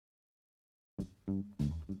Hello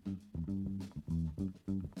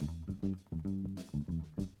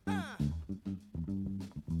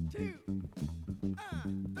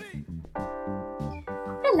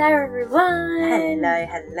everyone!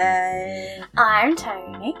 Hello. I'm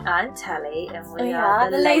Tony. I'm Tally and We are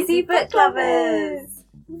the Lazy Book Lovers.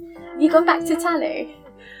 Have you gone back to Tally?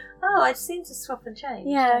 Oh, I seem to swap and change,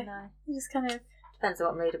 Yeah. don't I? You just kind of... Depends on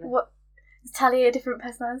what mood I'm in. What? Is Tally a different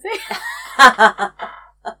personality?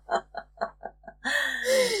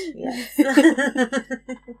 Yes.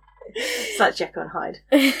 It's like Jekyll and Hyde.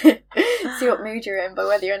 See what mood you're in by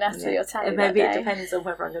whether you're Natalie or Tally. Maybe it depends on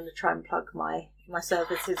whether I'm going to try and plug my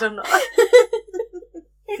services or not.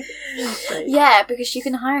 So, yeah, because you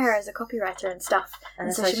can hire her as a copywriter and stuff. and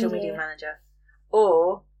a social media manager.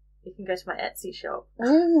 Or you can go to my Etsy shop.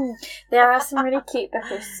 There are some really cute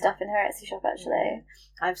bookish stuff in her Etsy shop, actually.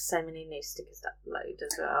 I have so many new stickers to upload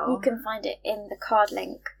as well. You can find it in the card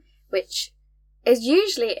link, which is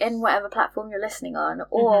usually in whatever platform you're listening on,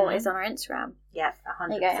 or is on our Instagram. Yeah, 100%.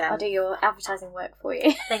 There you go. I'll do your advertising work for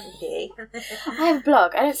you. Thank you. I have a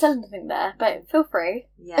blog. I don't sell anything there, but feel free.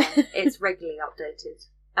 Yeah, it's regularly updated,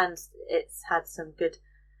 and it's had some good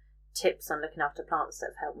tips on looking after plants that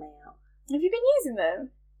have helped me out. Have you been using them?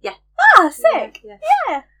 Yeah. Ah, sick.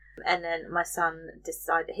 Yeah. And then my son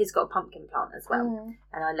decided, he's got a pumpkin plant as well,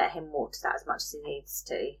 and I let him water that as much as he needs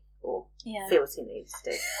to, or feels he needs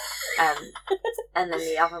to. And then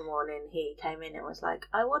the other morning he came in and was like,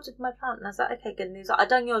 I watered my plant, and I was like, okay, good. And he was like, I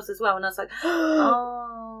done yours as well, and I was like,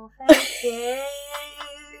 oh, thank you.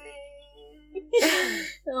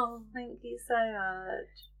 Oh, thank you so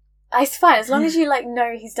much. It's fine as long as you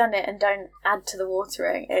know he's done it and don't add to the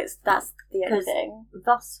watering. That's the only thing.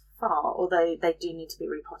 Thus far, although they do need to be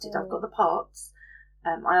repotted, I've got the pots.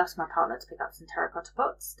 I asked my partner to pick up some terracotta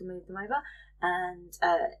pots to move them over, and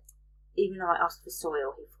even though I asked for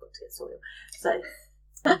soil, he forgot to get soil. So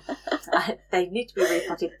they need to be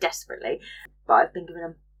repotted desperately. But I've been giving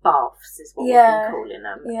them baths, is what we've been calling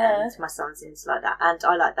them. Yeah. And my son seems like that, and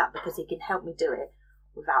I like that because he can help me do it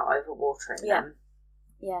without overwatering them.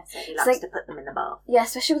 Yeah. So he likes to put them in the bath. Yeah,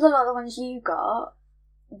 especially with a lot of the ones you got.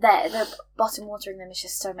 The bottom watering them is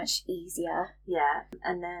just so much easier. Yeah,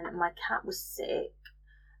 and then my cat was sick.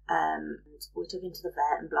 We took him to the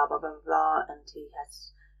vet and blah blah blah blah blah, and he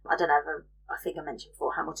has, I don't know, I think I mentioned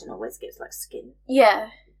before, Hamilton always gets skin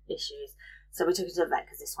issues. So we took him to the vet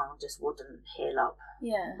because this one just wouldn't heal up.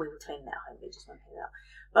 Yeah, we were cleaning it at home, it just wouldn't heal up.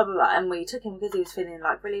 Blah blah blah, and we took him because he was feeling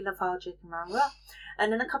really lethargic and blah blah.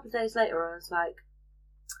 And then a couple of days later, I was like,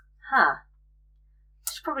 I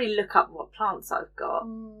should probably look up what plants I've got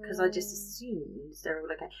because I just assumed they're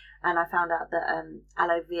all okay. And I found out that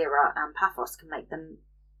aloe vera and paphos can make them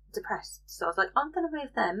depressed. So I was like, I'm going to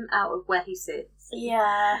move them out of where he sits.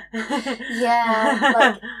 Yeah.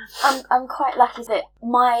 Yeah. I'm quite lucky that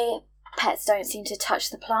my pets don't seem to touch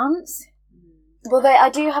the plants. Well, I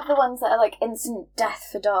do have the ones that are instant death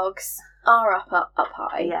for dogs are up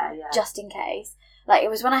high. Yeah. Just in case. It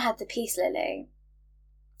was when I had the peace lily.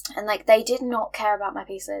 And they did not care about my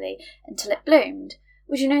peace lily until it bloomed.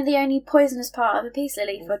 Would you know the only poisonous part of a peace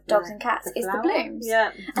lily for dogs and cats is the blooms?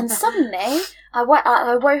 Yeah. And suddenly, I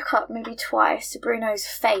woke up maybe twice to Bruno's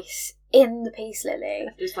face in the peace lily.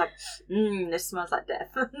 Just this smells like death.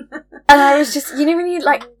 And I was just, when you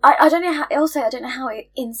I don't know how. Also, I don't know how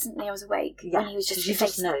instantly I was awake when he was just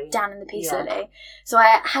face down in the peace lily. So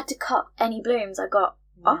I had to cut any blooms I got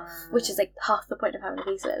off, which is half the point of having a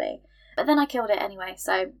peace lily. But then I killed it anyway,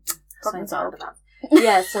 so problem solved.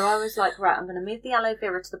 Yeah, so I was like, right, I'm going to move the aloe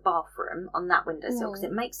vera to the bathroom on that windowsill because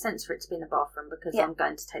it makes sense for it to be in the bathroom because I'm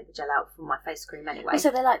going to take the gel out from my face cream anyway.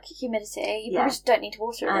 So they like humidity. You probably just don't need to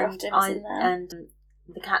water it very often. It's in there. And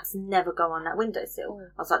the cats never go on that windowsill.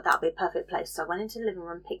 I was like, that'd be a perfect place. So I went into the living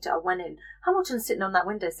room, picked it up, went in. Hamilton's sitting on that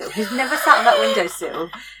windowsill. He's never sat on that windowsill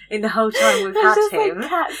in the whole time we've had him.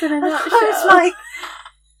 Cats in a nutshell. I was like,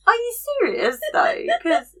 are you serious though?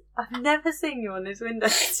 Because I've never seen you on this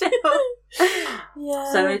windowsill.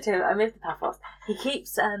 Yeah. So I moved the paphos. He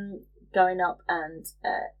keeps going up and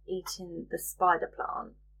eating the spider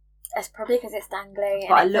plant. It's probably because it's dangly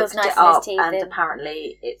but and it feels nice it up in his teeth. And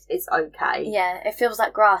apparently it's okay. Yeah, it feels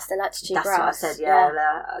like grass. They like to chew grass. That's what I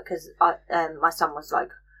said, because my son was like,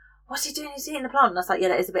 what's he doing? He's eating the plant. And I was like, yeah,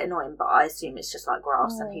 that is a bit annoying, but I assume it's just like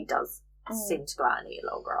grass and he does seem to go out and eat a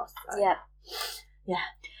lot of grass. So. Yeah.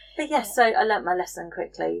 But so I learnt my lesson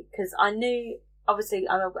quickly because I knew, obviously,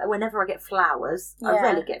 whenever I get flowers, I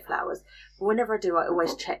rarely get flowers, but whenever I do, I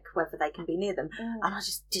always check whether they can be near them. And I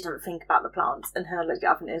just didn't think about the plants. And then I looked it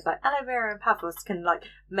up and it was aloe vera and paphos can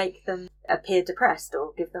make them appear depressed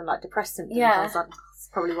or give them depressed symptoms. I was like, that's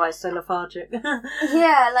probably why it's so lethargic.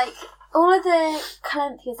 All of the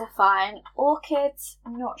calanthias are fine. Orchids,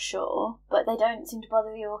 I'm not sure, but they don't seem to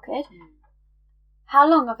bother the orchid. How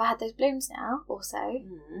long have I had those blooms now, also?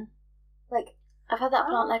 Like, I've had that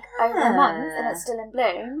plant, over a month, and it's still in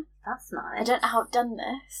bloom. That's nice. I don't know how I've done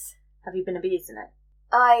this. Have you been abusing it?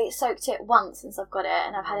 I soaked it once since I've got it,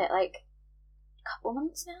 and I've had it, a couple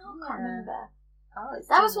months now? I can't remember. Oh,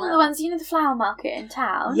 that was one of the ones, the flower market in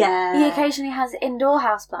town? Yeah. He occasionally has indoor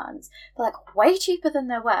house plants. They're, way cheaper than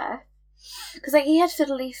they're worth. Because, he had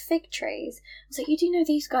fiddle leaf fig trees. I was like, you do know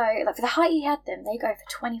these go, for the height he had them, they go for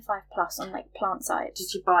 25 plus on, plant sites.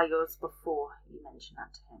 Did you buy yours before you mentioned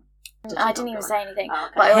that to him? I didn't even say anything. Oh,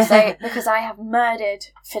 okay. But I also, because I have murdered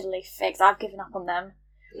fiddle leaf figs, I've given up on them.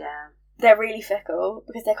 Yeah. They're really fickle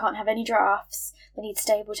because they can't have any drafts. They need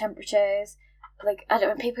stable temperatures. I don't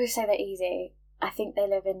know, people who say they're easy, I think they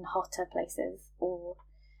live in hotter places or,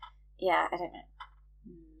 I don't know.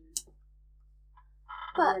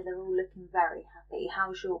 But they're all looking very happy.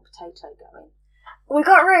 How's your potato going? We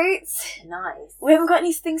got roots. Nice. We haven't got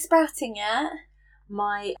anything sprouting yet.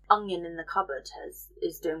 My onion in the cupboard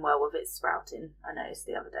is doing well with its sprouting. I noticed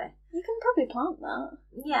the other day. You can probably plant that.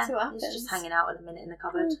 Yeah, see what happens. It's just hanging out at a minute in the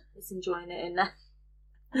cupboard. It's enjoying it in there.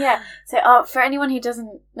 Yeah. So for anyone who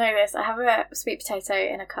doesn't know this, I have a sweet potato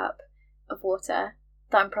in a cup of water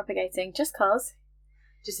that I'm propagating just cause.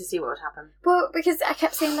 Just to see what would happen. Well, because I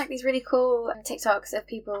kept seeing these really cool TikToks of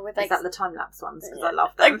people with Is that the time lapse ones? Because I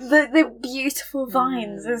love them. The beautiful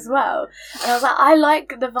vines as well. And I was like, I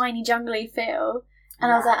like the viney jungly feel.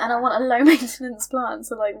 And I was like, and I want a low maintenance plant,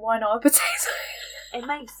 so why not a potato? It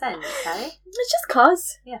makes sense, eh? It's just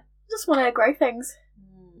cause. Yeah. I just want to grow things.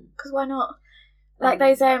 Because why not?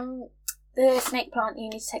 Those the snake plant you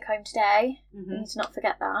need to take home today. You need to not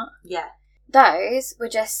forget that. Yeah. Those were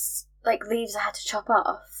just leaves I had to chop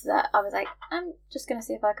off that I was like, I'm just going to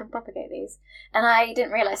see if I can propagate these. And I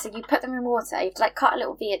didn't realise, so you put them in water, you have to cut a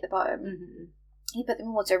little V at the bottom, you put them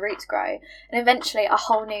in water, roots grow, and eventually a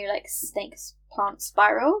whole new snake plant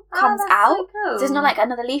spiral comes out. So cool. So it's not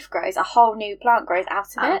another leaf grows, a whole new plant grows out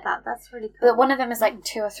of it. That's really cool. But one of them is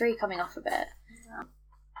 2 or 3 coming off of it. Yeah.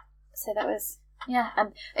 So that was... Yeah,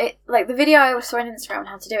 and it the video I saw on Instagram on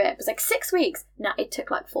how to do it was 6 weeks. No, it took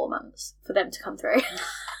 4 months for them to come through.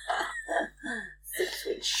 6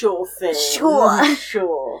 weeks, sure thing.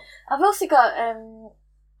 Sure. I've also got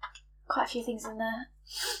quite a few things in the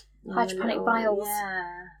hydroponic vials.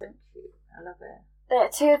 Yeah, I love it.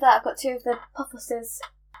 I've got 2 of the populses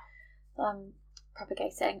that I'm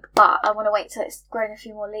propagating, but I want to wait till it's grown a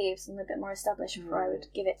few more leaves and a bit more established before I would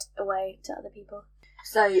give it away to other people.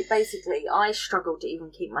 So basically, I struggled to even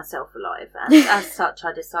keep myself alive, and as such,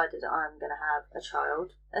 I decided I'm going to have a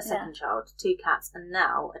child, a second child, 2 cats, and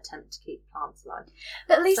now attempt to keep plants alive.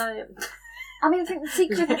 But at least, I think the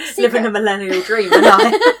secret living a millennial dream, and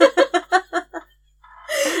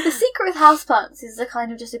the secret with houseplants is to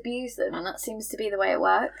kind of just abuse them, and that seems to be the way it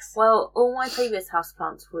works. Well, all my previous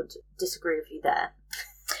houseplants would disagree with you there.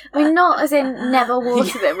 Not as in never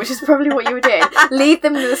water them, which is probably what you were doing. Leave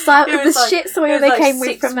them in the shit soil they came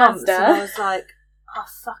with from Mazda. And I was like, oh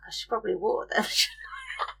fuck, I should probably water them.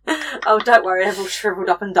 Oh, don't worry, they've all shriveled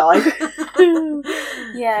up and died.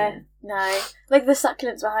 Yeah, no. The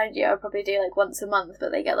succulents behind you, I'll probably do once a month,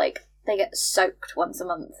 but they get soaked once a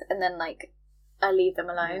month, and then I leave them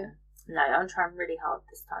alone. No, I'm trying really hard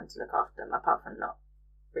this time to look after them, apart from not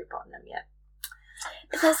repotting them yet.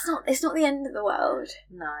 But it's not the end of the world.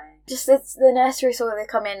 No. Just it's the nursery soil they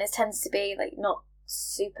come in, it tends to be not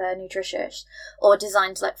super nutritious or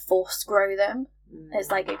designed to force grow them.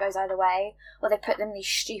 It's it goes either way. Or they put them in these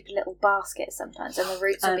stupid little baskets sometimes and the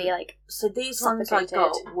roots will be so these ones I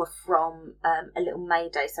got were from a little May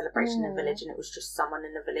Day celebration in the village, and it was just someone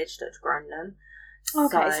in the village that had grown them.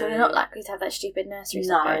 Okay, so they're not likely to have that stupid nursery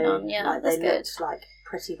stuff going on. Yeah, that's they good. looked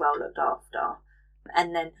pretty well looked after.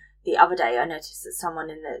 And then the other day I noticed that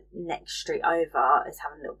someone in the next street over is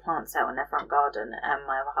having little plants out in their front garden, and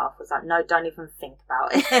my other half was like, no, don't even think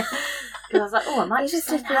about it. Because I was like, I might just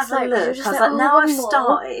have a look. I was like, now I've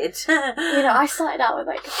started. I started out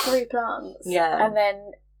with 3 plants. Yeah. And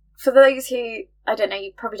then for those who, I don't know,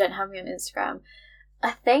 you probably don't have me on Instagram,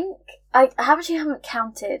 I think, I actually haven't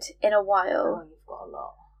counted in a while. Oh, you've got a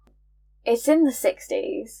lot. It's in the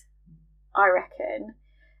 60s, I reckon.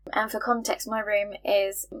 And for context, my room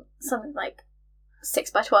is something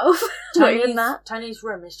 6 by 12. Not even that. Tony's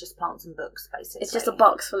room is just plants and books, basically. It's just a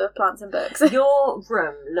box full of plants and books. Your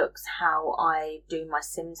room looks how I do my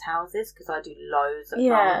Sims houses, because I do loads of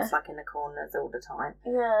plants, in the corners all the time.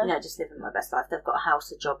 Yeah. Just living my best life. They've got a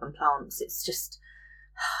house, a job, and plants. It's just...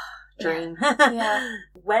 dream. Yeah.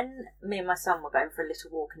 When me and my son were going for a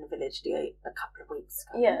little walk in the village a couple of weeks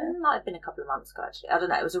ago, it might have been a couple of months ago actually, I don't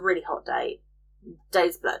know, it was a really hot day,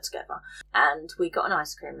 days blurred together, and we got an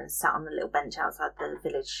ice cream and sat on the little bench outside the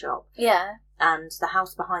village shop. Yeah. And the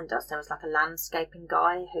house behind us, there was like a landscaping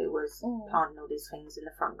guy who was planting all these things in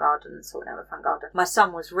the front garden and sorting out the front garden. My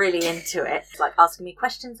son was really into it, like asking me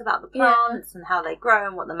questions about the plants and how they grow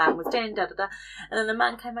and what the man was doing, And then the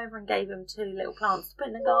man came over and gave him 2 little plants to put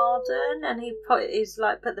in the garden, and he's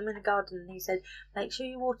like put them in the garden, and he said, make sure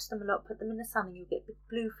you water them a lot, put them in the sun, and you'll get big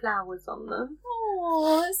blue flowers on them.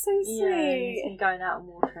 Oh, that's so sweet. Yeah, he's been going out and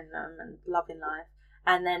watering them and loving life.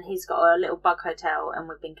 And then he's got a little bug hotel, and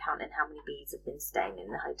we've been counting how many bees have been staying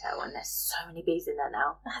in the hotel, and there's so many bees in there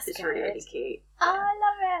now. It's good. Really, really cute. Oh, I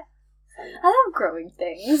love it. So, I love growing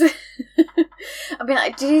things. I mean,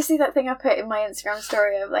 like, did you see that thing I put in my Instagram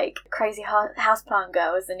story of like crazy houseplant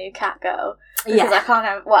girl as the new cat girl? Because I can't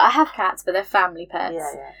have. Well, I have cats, but they're family pets.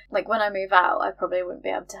 Yeah. Like when I move out, I probably wouldn't be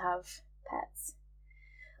able to have pets.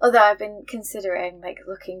 Although I've been considering, like,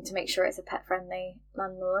 looking to make sure it's a pet-friendly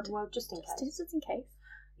landlord. Well, just in case. Just in case.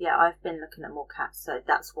 Yeah, I've been looking at more cats, so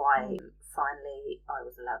that's why finally I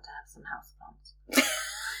was allowed to have some houseplants.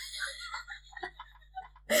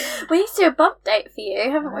 We need to do a bump date for you,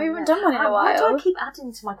 haven't we? We haven't done one in a while. Why do I keep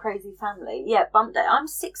adding to my crazy family? Yeah, bump date. I'm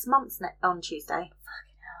 6 months on Tuesday.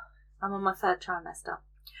 Fucking hell. I'm on my 3rd trimester.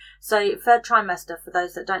 So 3rd trimester, for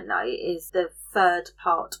those that don't know, is the 3rd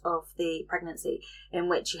part of the pregnancy in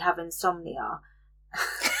which you have insomnia.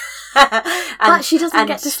 But she doesn't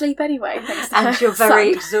get to sleep anyway. And you're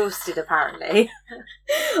very exhausted, apparently.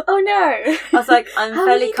 Oh no! I was like, I'm fairly confident.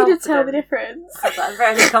 How are you going to tell the difference? I was like, I'm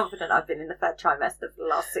very confident I've been in the 3rd trimester for the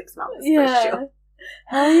last 6 months. Yeah. For sure.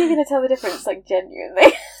 How are you going to tell the difference, like,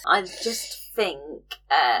 genuinely? I just think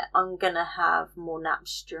I'm going to have more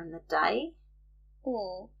naps during the day.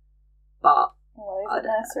 But I don't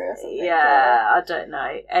know. Yeah, I don't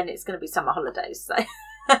know. And it's going to be summer holidays, so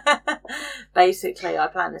basically I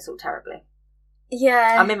plan this all terribly.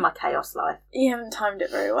 Yeah. I'm in my chaos life. You haven't timed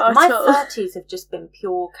it very well My at all. 30s have just been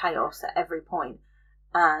pure chaos at every point.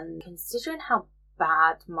 And considering how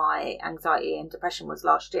bad my anxiety and depression was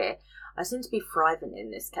last year, I seem to be thriving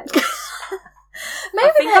in this chaos. Maybe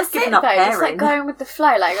I think I've given up caring. Just like going with the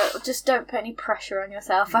flow, like just don't put any pressure on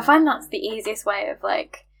yourself. I find that's the easiest way of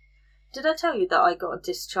like. Did I tell you that I got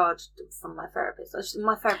discharged from my therapist?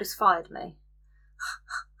 My therapist fired me.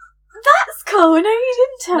 That's cool. No, you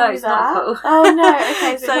didn't tell me that. No, it's not cool. Oh no.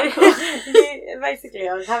 Okay, so it's not cool. Basically,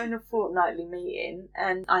 I was having a fortnightly meeting,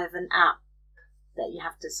 and I have an app that you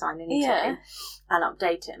have to sign into and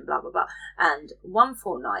update it and blah blah blah. And one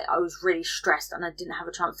fortnight I was really stressed and I didn't have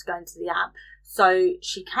a chance to go into the app, so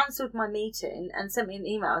she cancelled my meeting and sent me an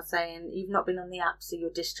email saying you've not been on the app, so you're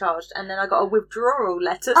discharged. And then I got a withdrawal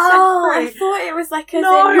letter sent through. I thought it was like as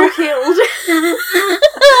in you're killed.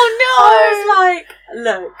 Oh no. I was like,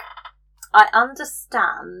 look, I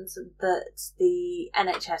understand that the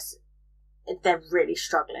NHS, they're really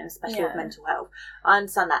struggling, especially with mental health. I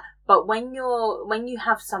understand that. But when you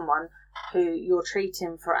have someone who you're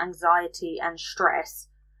treating for anxiety and stress,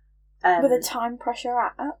 with a time pressure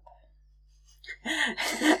app,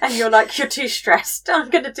 and you're like, you're too stressed, I'm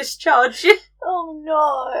going to discharge you. Oh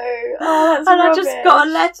no! Oh, that's and rubbish. I just got a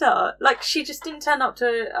letter. Like, she just didn't turn up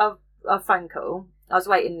to a phone call. I was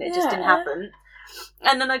waiting, it just didn't happen.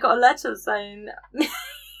 And then I got a letter saying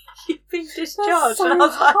you've been discharged. That's so and I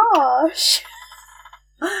was like, harsh.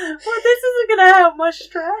 well, this isn't going to help my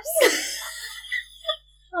stress.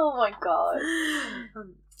 Oh my god.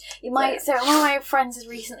 So one of my friends has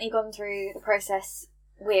recently gone through the process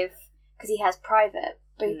with, because he has private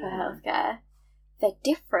Bupa healthcare, the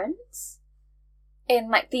difference in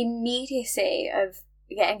like the immediacy of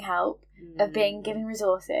getting help, of being given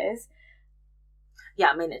resources.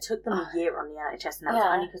 Yeah, I mean, it took them a year on the NHS, and that was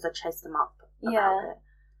only because I chased them up about it.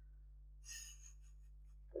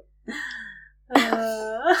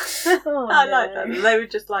 I like that. They were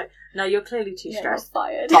just like, no, you're clearly too stressed.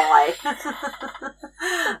 Fired. Bye.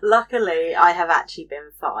 Luckily, I have actually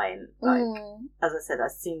been fine. Like, as I said, I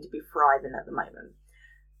seem to be thriving at the moment.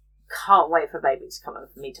 Can't wait for baby to come and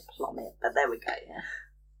for me to plummet, but there we go.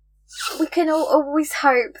 We can always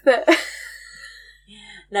hope that...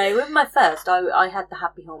 No, with my first, I had the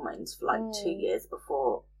happy hormones for like 2 years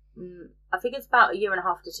before. I think it's about 1.5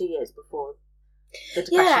 years to 2 years before the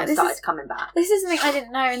depression started coming back. This is something I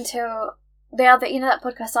didn't know until the other, that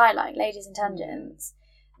podcast I like, Ladies and Tangents.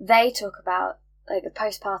 They talk about like the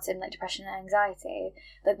postpartum, like depression and anxiety.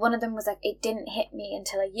 Like one of them was like, it didn't hit me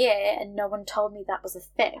until a year, and no one told me that was a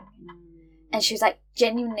thing. And she was like,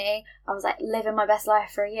 genuinely, I was like living my best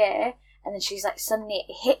life for a year, And then she's like, suddenly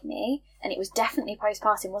it hit me, and it was definitely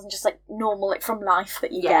postpartum. It wasn't just like normal, like from life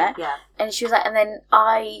that you get. Yeah. And she was like, and then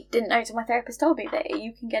I didn't know till my therapist told me that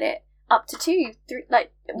you can get it up to 2, 3,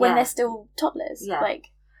 like when they're still toddlers. Yeah.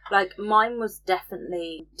 Like mine was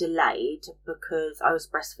definitely delayed because I was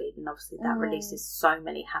breastfeeding. Obviously, that releases so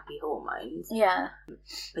many happy hormones. Yeah.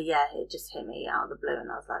 But yeah, it just hit me out of the blue,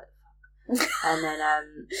 and I was like,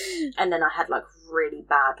 and then I had like really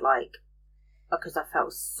bad because I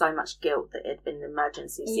felt so much guilt that it had been an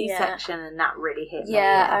emergency C-section, and that really hit me.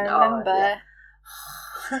 Yeah, I remember.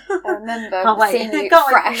 I remember seeing you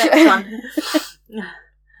fresh.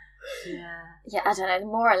 Yeah, I don't know. The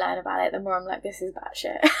more I learn about it, the more I'm like, this is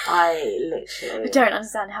batshit. I don't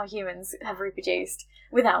understand how humans have reproduced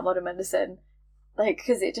without modern medicine. Like,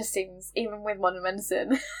 because it just seems, even with modern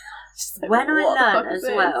medicine, just like, when I learned as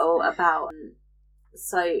well about,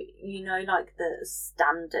 so you know, like the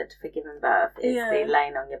standard for giving birth is the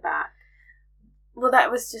laying on your back. Well,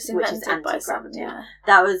 that was just invented by someone. Yeah,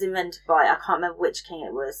 that was invented by, I can't remember which king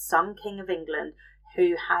it was, some king of England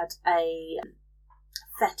who had a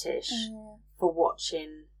fetish for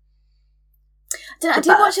watching. I did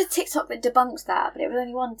watch a TikTok that debunked that, but it was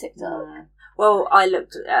only one TikTok. Well, I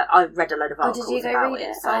read a load of articles did you go about read it.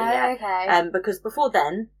 it? So, okay. Because before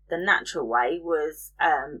then, the natural way was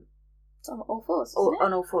it's on all fours.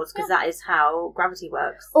 On all fours, because that is how gravity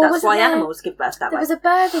works. That's why animals give birth that way. There was a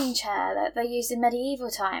birthing chair that they used in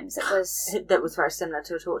medieval times. That was very similar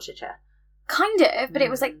to a torture chair. Kind of, but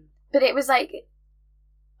it was like.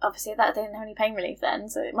 Obviously, that didn't have any pain relief then,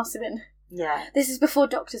 so it must have been. Yeah. This is before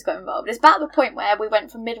doctors got involved. It's about the point where we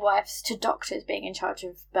went from midwives to doctors being in charge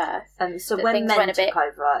of birth. So when men took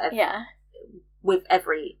over, with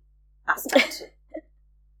every aspect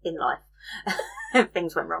in life,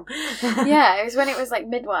 things went wrong. Yeah, it was when it was like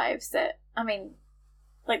midwives that, I mean,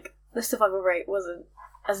 like the survival rate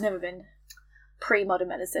has never been pre-modern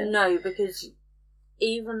medicine. No, because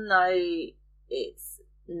even though it's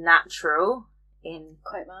natural, in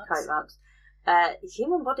quote marks,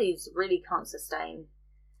 human bodies really can't sustain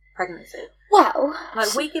pregnancy. Well,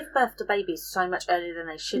 like we give birth to babies so much earlier than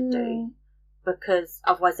they should do, because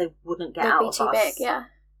otherwise they wouldn't get out of us. They'd be too big, yeah.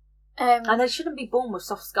 And they shouldn't be born with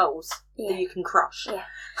soft skulls that you can crush. Yeah.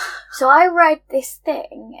 So I read this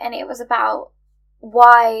thing, and it was about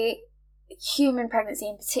why human pregnancy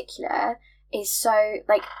in particular is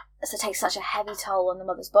takes such a heavy toll on the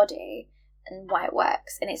mother's body, and why it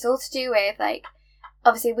works. And it's all to do with, like,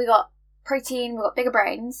 obviously we got protein, we got bigger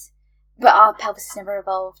brains, but our pelvis never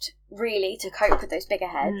evolved really to cope with those bigger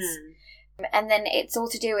heads. And then it's all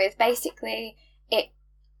to do with basically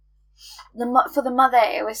for the mother,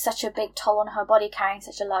 it was such a big toll on her body carrying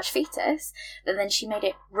such a large fetus that then she made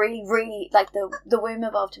it really, really, like the womb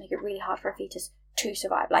evolved to make it really hard for a fetus to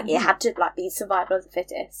survive. Like it had to be survival of the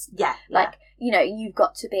fittest. Yeah. Like, you know, you've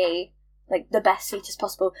got to be like the best fetus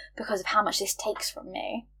possible because of how much this takes from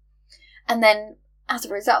me. And then as a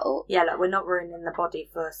result, like we're not ruining the body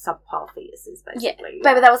for subpar fetuses, basically.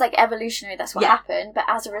 But that was like evolutionary, that's what happened. But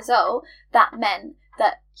as a result, that meant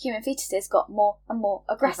that human fetuses got more and more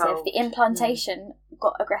aggressive. Evolved. The implantation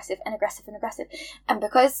got aggressive and aggressive and aggressive. And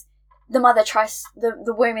because the mother tries,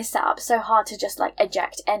 the womb is set up so hard to just like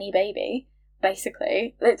eject any baby,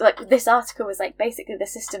 basically. Like this article was like, basically the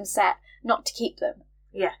system's set not to keep them.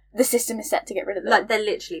 Yeah. The system is set to get rid of them. Like they're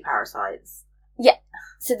literally parasites. Yeah.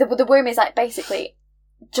 So the womb is like basically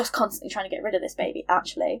just constantly trying to get rid of this baby,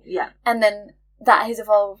 actually. Yeah. And then that has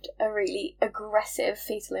evolved a really aggressive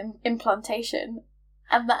fetal implantation.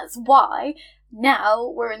 And that's why now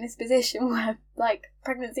we're in this position where, like,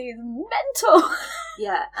 pregnancy is mental.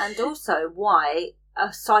 Yeah, and also why,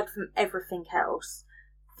 aside from everything else,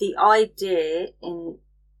 the idea in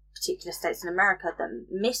particular states in America that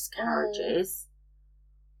miscarriages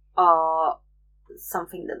are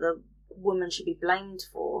something that the woman should be blamed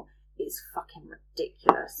for is fucking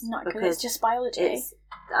ridiculous. Not because it's just biology.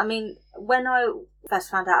 I mean, when I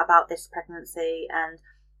first found out about this pregnancy, and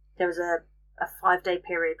there was a 5-day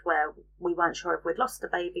period where we weren't sure if we'd lost the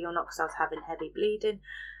baby or not because I was having heavy bleeding,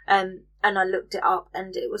 and I looked it up,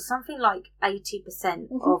 and it was something like 80%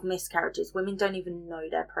 of miscarriages, women don't even know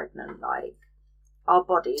they're pregnant. Like, our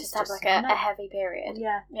bodies just have like a heavy period.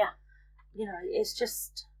 Yeah. You know, it's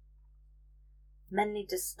just, men need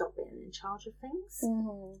to stop being in charge of things,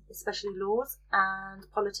 especially laws and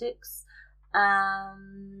politics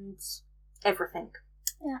and everything.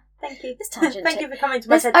 Yeah. Thank you. This tangent Thank you for coming to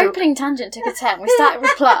my TED Talk. This opening tangent took a turn. We started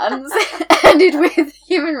with plants, ended with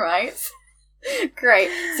human rights. Great.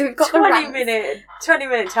 So we've got 20 minute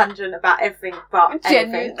tangent about everything but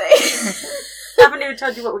genuinely. haven't even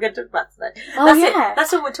told you what we're going to talk about today. Oh, that's yeah. it.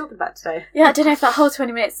 That's all we're talking about today. Yeah, I don't know if that whole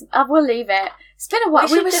 20 minutes... I will leave it. It's been a while.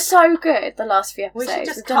 We were so good the last few episodes. We should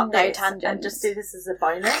just cut this and just do this as a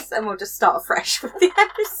bonus, and we'll just start afresh with the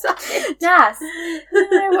episode. Yes.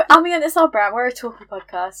 No, I mean, it's our brand. We're a talky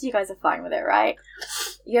podcast. You guys are fine with it, right?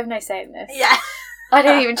 You have no say in this. Yeah. I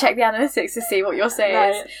don't even check the analytics to see what your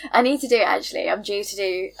say is. I need to do it, actually. I'm due to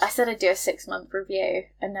do... I said I'd do a 6-month review,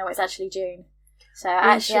 and now it's actually June. So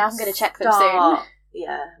actually, I'm going to check them soon.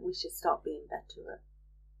 Yeah, we should start being better at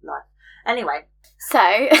life. Anyway. So,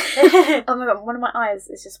 oh my god, one of my eyes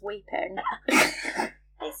is just weeping.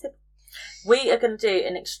 We are going to do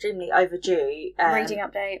an extremely overdue... reading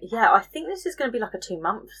update. Yeah, I think this is going to be like a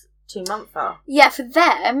 2-monther. Yeah, for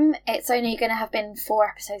them, it's only going to have been 4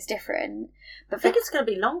 episodes different. But I think it's going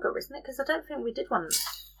to be longer, isn't it? Because I don't think we did one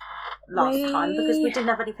last time because we didn't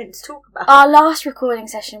have anything to talk about. Our last recording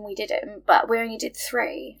session we didn't, but we only did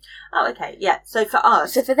 3. Oh, okay, yeah. So for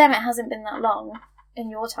us... So for them, it hasn't been that long in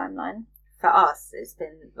your timeline. For us, it's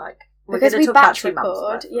been like... Because we batch record,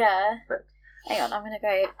 months, yeah. But... Hang on, I'm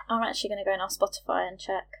actually going to go on our Spotify and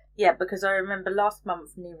check. Yeah, because I remember last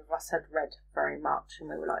month neither of us had read very much and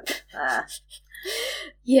we were like,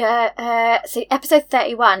 Yeah, so episode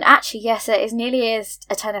 31, actually, yes, it is nearly a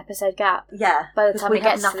 10 episode gap. Yeah, by the time we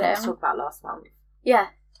gets to them. We had nothing to talk about last month. Yeah.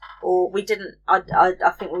 Or we didn't, I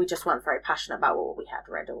think we just weren't very passionate about what we had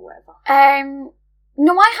read or whatever.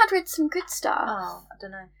 No, I had read some good stuff. Oh, I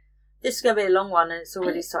don't know. This is going to be a long one and it's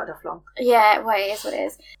already started off long. Yeah, well, it is what it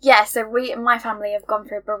is. Yeah, so my family have gone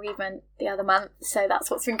through a bereavement the other month, so that's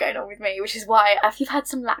what's been going on with me, which is why if you've had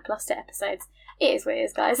some lacklustre episodes, it is what it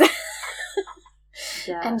is, guys.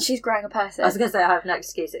 Yeah. And she's growing a person. I was going to say I have no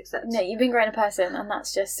excuse except... No, you've been growing a person and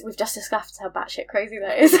that's just... We've just discussed how batshit crazy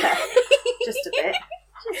that is. Yeah, just a bit.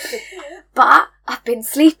 But I've been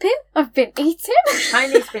sleeping, I've been eating.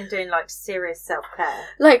 Tony's been doing like serious self-care.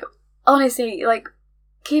 Like, honestly, like...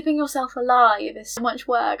 Keeping yourself alive is so much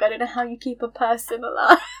work. I don't know how you keep a person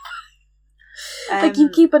alive. Like, you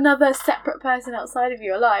keep another separate person outside of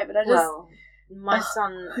you alive, and I just... Well, my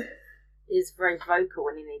son is very vocal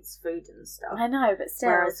when he needs food and stuff. I know, but still.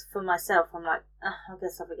 Whereas for myself, I'm like, I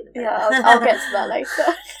guess I'll be getting a bit. Yeah, I'll get to that later.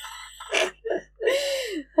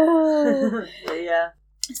 Yeah.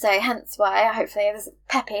 So, hence why, hopefully, there's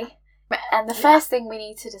Peppy. And the first thing we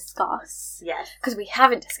need to discuss, because we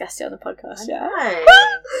haven't discussed it on the podcast yet.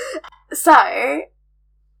 So,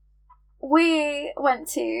 we went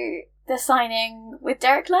to the signing with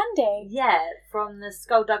Derek Landy. Yeah, from the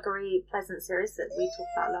Skullduggery Pleasant series that we talk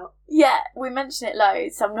about a lot. Yeah, we mention it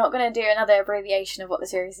loads, so I'm not going to do another abbreviation of what the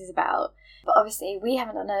series is about. But obviously, we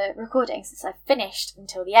haven't done a recording since I finished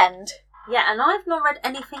until the end. Yeah, and I've not read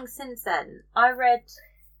anything since then. I read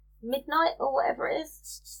Midnight or whatever it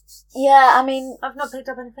is. Yeah, I mean... I've not picked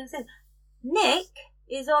up anything since. Nick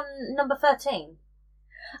is on number 13.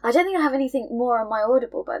 I don't think I have anything more on my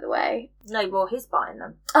Audible, by the way. No, well, he's buying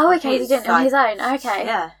them. Oh, okay, he didn't on his own. Okay.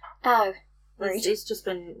 Yeah. Oh, rude. He's just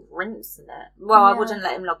been rinsing it. Well, I wouldn't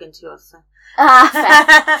let him log into yours, so... Fair.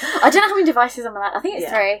 I don't know how many devices I'm on. I think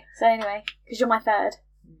it's 3. So anyway, because you're my 3rd.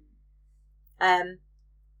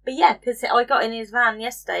 But yeah, because I got in his van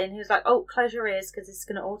yesterday and he was like, oh, close your ears because it's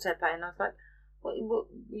going to autoplay. And I was like, what,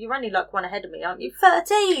 you're only like 1 ahead of me, aren't you?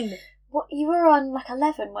 13! What, you were on like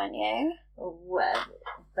 11, weren't you? Well,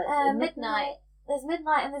 but Midnight. There's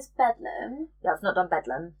Midnight and there's Bedlam. Yeah, I've not done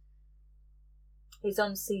Bedlam. He's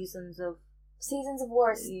on Seasons of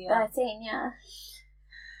War is 13, yeah.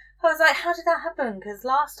 I was like, how did that happen? Because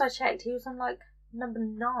last I checked, he was on like number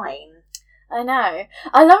 9. I know.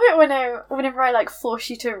 I love it whenever I like force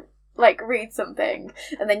you to like read something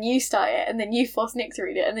and then you start it and then you force Nick to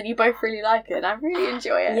read it and then you both really like it and I really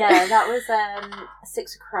enjoy it. Yeah, that was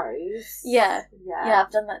 6 Crows. Yeah,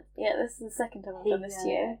 I've done that. Yeah, this is the second time I've done this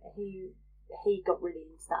year. He got really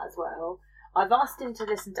into that as well. I've asked him to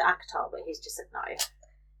listen to ACOTAR, but he's just said no.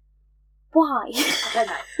 Why? I don't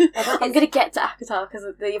know. I'm going to get to ACOTAR because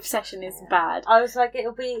the obsession is bad. I was like,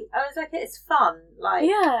 it's fun. Like,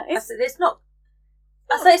 yeah, it's not.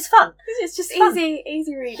 I say it's fun. It's just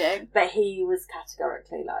easy reading. But he was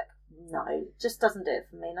categorically like, no, just doesn't do it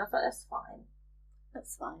for me. And I was like, that's fine.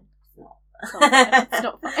 That's fine. It's not. It's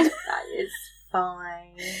not fine. That is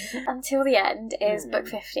fine. Until the end is book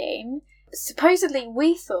 15. Supposedly,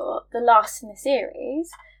 we thought the last in the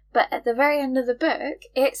series, but at the very end of the book,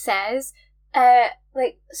 it says,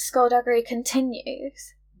 Skullduggery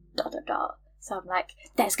continues. ... So I'm like,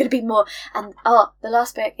 there's going to be more. And the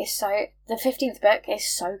last book is the 15th book is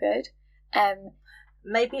so good.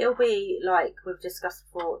 Maybe it'll be like we've discussed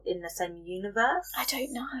before in the same universe. I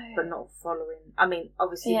don't know. But not following. I mean,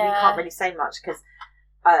 obviously we can't really say much because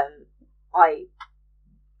I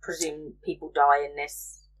presume people die in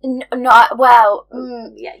this.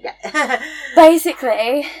 Yeah.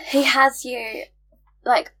 Basically, he has you,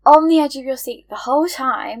 like, on the edge of your seat the whole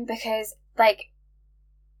time because, like,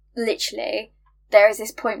 literally, there is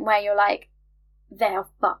this point where you're like, they're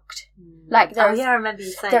fucked. Like, I remember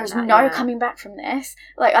you saying there's no coming back from this.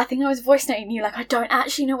 Like, I think I was voice noting you, like, I don't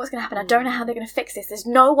actually know what's going to happen. I don't know how they're going to fix this. There's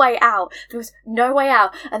no way out. There was no way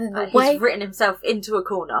out. And then he's written himself into a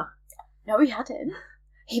corner. No, he hadn't.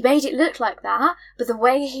 He made it look like that, but the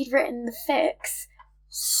way he'd written the fix,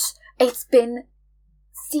 it's been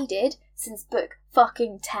seeded since book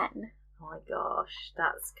fucking 10. Oh my gosh,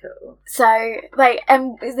 that's cool. So, like,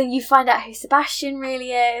 and then you find out who Sebastian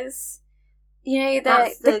really is. You know,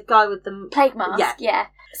 that's the guy with the plague mask. Yeah.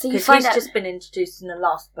 So you find out, just been introduced in the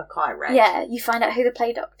last book I read. Yeah, you find out who the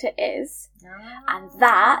Plague Doctor is, and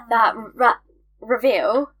that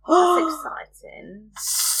reveal. That's exciting.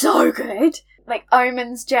 So good. Like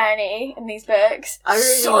Omen's journey in these books. I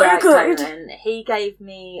really liked Omen. He gave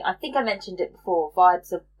me, I think I mentioned it before,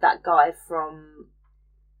 vibes of that guy from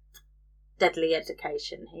Deadly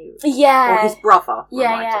Education. Or his brother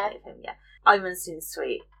reminded me of him. Yeah. Omen seems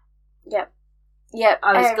sweet. Yep.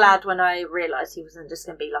 I was glad when I realised he wasn't just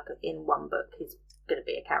going to be like in one book. He's going to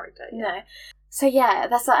be a character. Yeah. No. So yeah,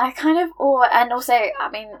 that's like, I kind of, and also, I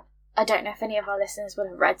mean, I don't know if any of our listeners would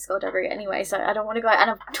have read Skullduggery anyway, so I don't want to go, and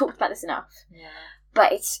I've talked about this enough. Yeah.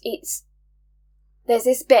 But it's there's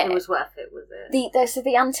this bit. It was worth it, was it? So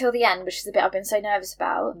the until the end, which is the bit I've been so nervous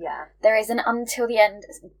about. Yeah. There is an until the end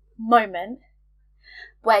moment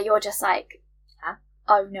where you're just like, huh?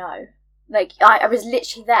 Oh no. Like, I was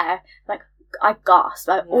literally there, like, I gasped,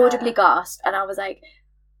 I audibly gasped, and I was like,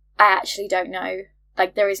 I actually don't know.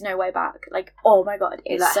 Like, there is no way back. Like, oh my god,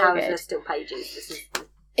 it's like, so good. How is there still pages?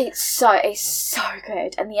 It's so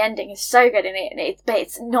good, and the ending is so good in it, but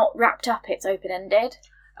it's not wrapped up, it's open-ended.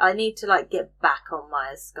 I need to, like, get back on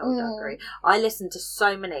my Skullduggery. I listened to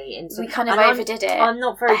so many. We kind of overdid it. I'm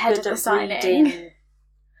not very good at reading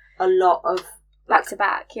a lot of... Back to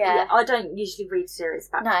back, yeah. I don't usually read series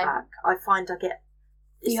back to back. I find I get...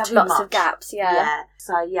 You have lots of gaps, yeah. Yeah.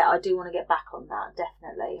 So, yeah, I do want to get back on that,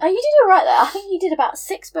 definitely. Oh, you did alright there. I think you did about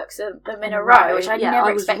 6 books of them in a row, which I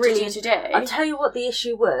never expected you to do. I'll tell you what the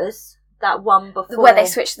issue was. That one before... Where they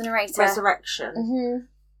switched the narrator. Resurrection. Mm-hmm.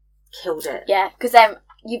 Killed it. Yeah, because then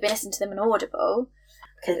you've been listening to them on Audible,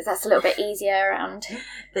 because that's a little bit easier around.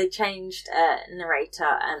 They changed narrator,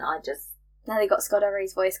 and I just... Now they got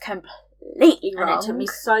Skullduggery's voice completely wrong. And it took me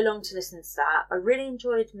so long to listen to that. I really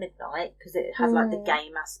enjoyed Midnight because it had like the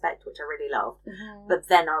game aspect, which I really loved. Mm-hmm. But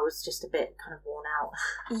then I was just a bit kind of worn out.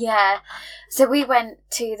 Yeah. So we went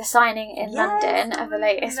to the signing in London of the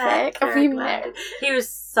latest book. He was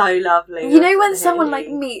so lovely. You know when someone like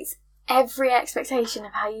meets every expectation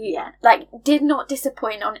of how you like did not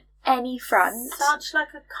disappoint on any front. Such like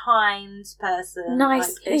a kind person.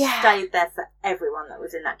 Nice. Like, he stayed there for everyone that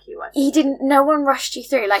was in that queue. No one rushed you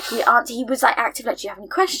through. Like he was like active. Like, do you have any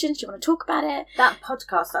questions? Do you want to talk about it? That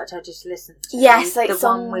podcast that I told you to listen to. Yes, like the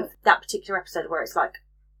one with that particular episode where it's like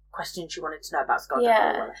questions you wanted to know about Scott.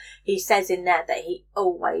 Yeah. He says in there that he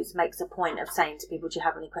always makes a point of saying to people, do you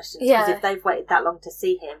have any questions? Because if they've waited that long to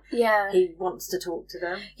see him, he wants to talk to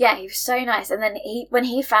them. Yeah, he was so nice. And then when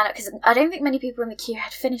he found out, because I don't think many people in the queue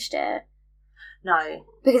had finished it. No.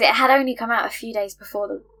 Because it had only come out a few days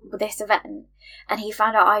before this event, and he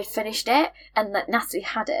found out I'd finished it, and that Natalie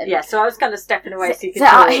hadn't. Yeah, so I was kind of stepping away so you could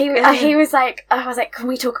talk. He was like, I was like, can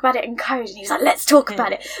we talk about it in code? And he was like, let's talk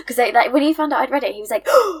about it. Because like when he found out I'd read it, he was like,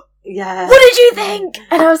 oh, yeah. What did you think?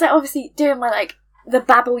 And I was like, obviously doing my like the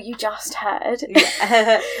babble you just heard.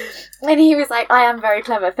 Yeah. And he was like, I am very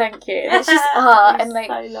clever, thank you. And it's just and like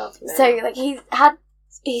so lovely. So like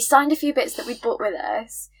he signed a few bits that we'd bought with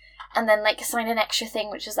us. And then, like, signed an extra thing,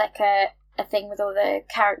 which was, like, a thing with all the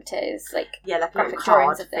characters, like graphic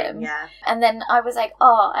drawings of them. Yeah. And then I was like,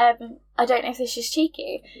 I don't know if this is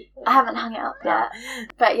cheeky. I haven't hung it up yet.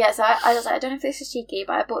 But, yeah, so I was like, I don't know if this is cheeky,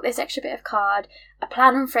 but I bought this extra bit of card. I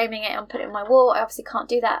plan on framing it and putting it on my wall. I obviously can't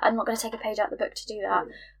do that. I'm not going to take a page out of the book to do that.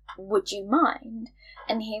 Would you mind?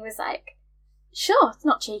 And he was like, sure, it's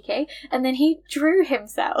not cheeky. And then he drew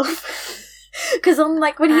himself. Because on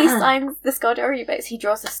like when he signs the Skullduggery books, he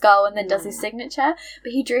draws a skull and then does his signature.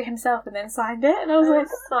 But he drew himself and then signed it, and I was like,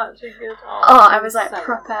 such a good. I was like so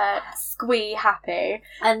proper squee happy.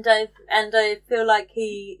 And I feel like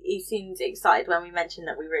he seemed excited when we mentioned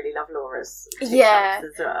that we really love Laura's TikToks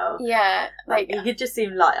as well. Yeah, like he could just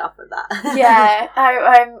seem light up at that. Yeah,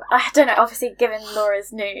 I don't know. Obviously, given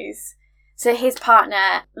Laura's news. So his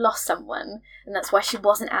partner lost someone, and that's why she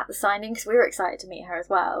wasn't at the signing, because we were excited to meet her as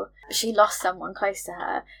well. She lost someone close to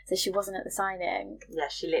her, so she wasn't at the signing. Yeah,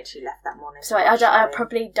 she literally left that morning. So I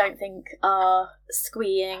probably don't think our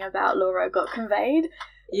squeeing about Laura got conveyed.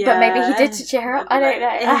 Yeah, but maybe he did to cheer her up. I don't know.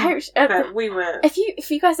 I hope. But we were. If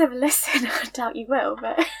you guys ever listen, I doubt you will.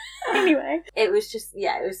 But anyway, it was just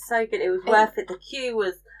it was so good. It was worth it. The queue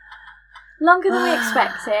was longer than we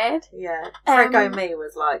expected. Yeah, Frego Me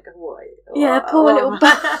was like, what? Yeah, poor little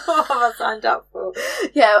bump. What have I signed up for?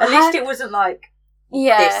 Yeah, at least it wasn't like.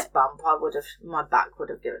 This bump, my back would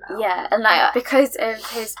have given out. Yeah, and like because of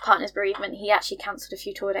his partner's bereavement, he actually cancelled a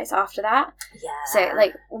few tour dates after that. Yeah. So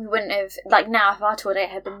like we wouldn't have now if our tour date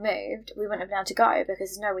had been moved, we wouldn't have been able to go because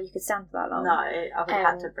there's no way you could stand for that long. No, I would have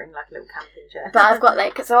had to bring like a little camping chair. But I've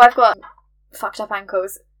got fucked up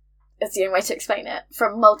ankles. Is the only way to explain it.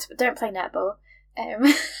 From multiple. Don't play netball.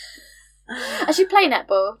 Actually, play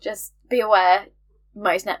netball. Just be aware.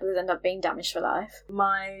 Most netballers end up being damaged for life.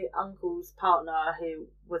 My uncle's partner, who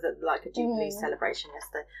was at like a Jubilee celebration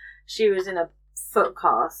yesterday, she was in a foot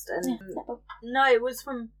cast, and no, it was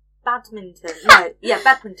from badminton.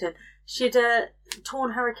 Badminton. She'd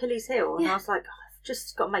torn her Achilles heel, and I was like, I've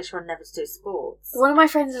just got to make sure I never do sports. One of my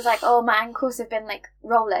friends was like, "Oh, my ankles have been like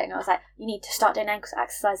rolling." I was like, "You need to start doing ankle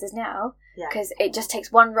exercises now, because it just takes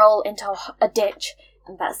one roll into a ditch,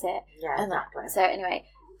 and that's it." Yeah, exactly. So anyway.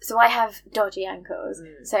 So I have dodgy ankles.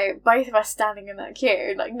 So both of us standing in that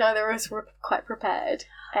queue, like neither of us were quite prepared.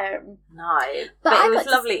 No, but it was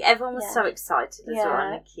lovely. Everyone was so excited as well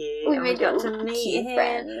in the queue. We got to meet him.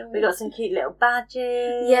 Friends. We got some cute little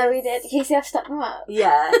badges. Yeah, we did. Can you see I've stuck them up?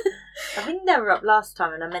 Yeah. I think they were up last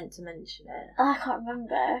time and I meant to mention it. I can't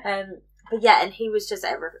remember. But yeah, and he was just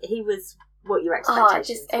he was what your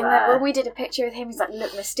expectations were. When we did a picture with him, he's like,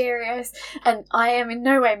 look mysterious, and I am in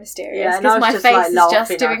no way mysterious because my face is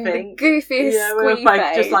just doing the goofiest squeak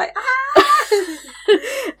face. Just like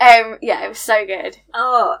it was so good.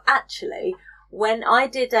 Oh, actually, when I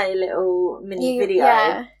did a little mini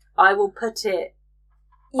video, I will put it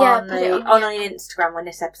on Instagram when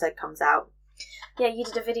this episode comes out. Yeah, you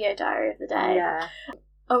did a video diary of the day. Yeah.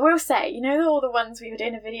 I will say, all the ones we were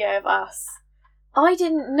doing a video of us. I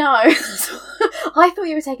didn't know. I thought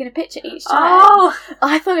you were taking a picture each time. Oh!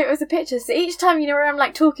 I thought it was a picture. So each time, where I'm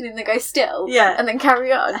like talking and they go still. Yeah. And then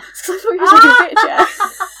carry on. So I thought you were taking a picture.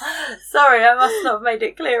 Sorry, I must not have made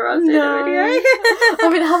it clear I was doing a video. I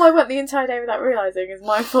mean, how I went the entire day without realising is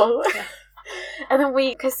my fault. And then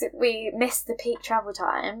because we missed the peak travel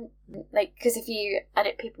time, because if you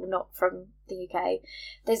edit people not from the UK,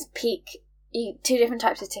 there's peak, two different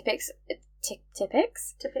types of tickets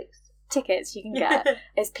you can get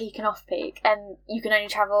is peak and off peak, and you can only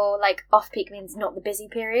travel off peak means not the busy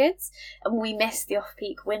periods, and we missed the off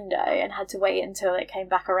peak window and had to wait until it came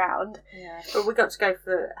back around. Yeah, but we got to go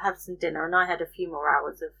have some dinner, and I had a few more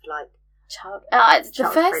hours of child. It's the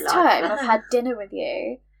first time I've had dinner with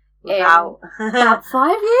you without about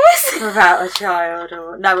 5 years without a child,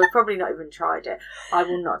 or no, we've probably not even tried it. I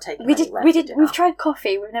will not take it. We've tried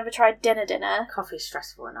coffee. We've never tried dinner. Coffee's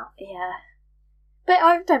stressful enough. Yeah. But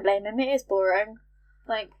I don't blame him, it is boring.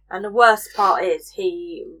 And the worst part is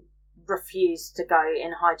he refused to go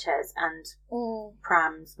in high chairs and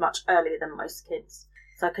prams much earlier than most kids.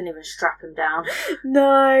 So I couldn't even strap him down.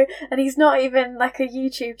 No, and he's not even a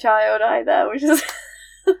YouTube child either, which is...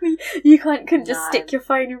 you couldn't just stick your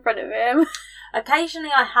phone in front of him.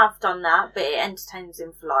 Occasionally I have done that, but it entertains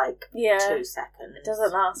him for 2 seconds. It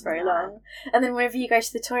doesn't last very long. And then whenever you go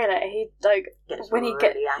to the toilet, he gets really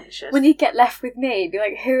anxious. When you get left with me, he'd be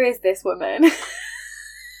like, who is this woman?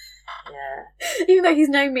 Yeah. Even though he's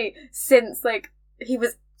known me since he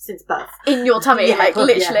was since birth. In your tummy,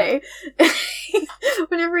 literally. Yeah.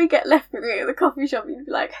 Whenever he get left with me at the coffee shop, he'd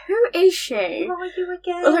be like, who is she? Who are you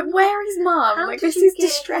again? Where is mum? This is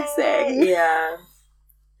distressing. Yeah.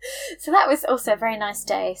 So that was also a very nice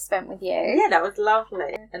day spent with you. Yeah, that was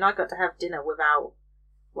lovely. And I got to have dinner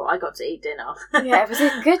I got to eat dinner. Yeah, it was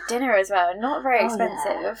a good dinner as well. Not very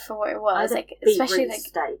expensive for what it was. Especially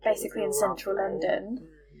basically in central London.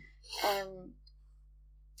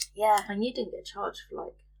 Yeah. And you didn't get charged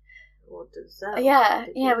for dessert. Yeah,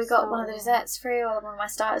 we got one of the desserts free, or one of my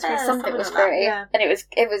starters free. Something was free, and it was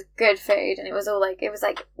good food, and it was all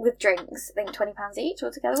with drinks. I think £20 each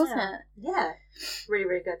altogether, wasn't it? Yeah, really,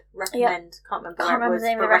 really good. Recommend. Yeah. Can't remember the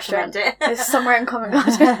name of the restaurant. It was somewhere in Covent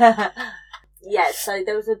Garden. Yeah, so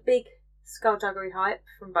there was a big Skullduggery hype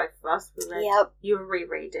from both of us. You were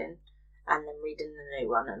rereading, and then reading the new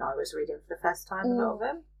one, and I was reading for the first time a lot of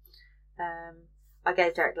them. I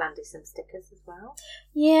gave Derek Landy some stickers as well.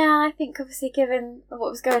 Yeah, I think obviously given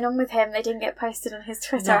what was going on with him, they didn't get posted on his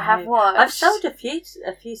Twitter. No. I have watched. I've sold a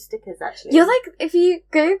few stickers actually. You're like, if you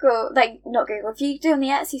Google, like not Google, if you do on the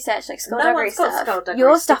Etsy search like Skullduggery stuff,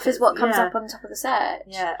 your stuff is what comes up on top of the search.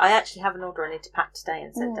 Yeah, I actually have an order I need to pack today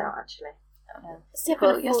and send out actually. Yeah,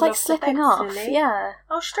 you're like slipping off. Silly. Yeah.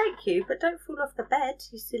 I'll stroke you, but don't fall off the bed,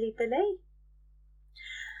 you silly Billy.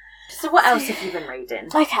 So what else have you been reading?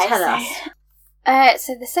 Okay, Tell us.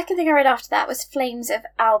 So the second thing I read after that was Flames of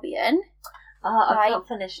Albion. I've not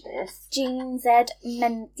finished this. Jean Z.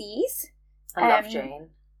 Mendes. I love Jean.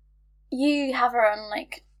 You have her on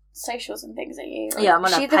like socials and things, are you? Yeah, I'm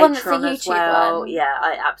on her Patreon the one that's the YouTube as well. One. Yeah,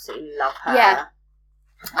 I absolutely love her. Yeah,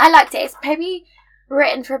 I liked it. It's maybe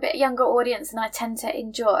written for a bit younger audience than I tend to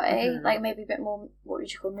enjoy. Like maybe a bit more, what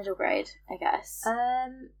would you call middle grade, I guess.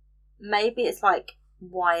 Maybe it's like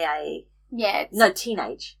YA. Yeah. No,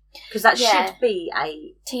 teenage. Because that should be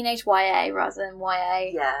a... teenage YA rather than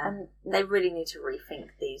YA. Yeah. And they really need to rethink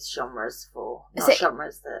these genres for... Not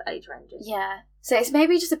genres, the age ranges. Yeah. So it's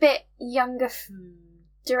maybe just a bit younger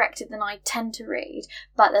directed than I tend to read,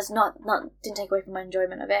 but there's not didn't take away from my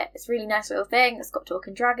enjoyment of it. It's a really nice little thing. It's got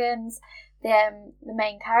talking dragons. The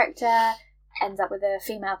main character ends up with a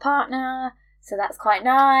female partner, so that's quite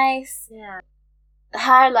nice. Yeah.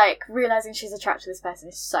 Her, like, realising she's attracted to this person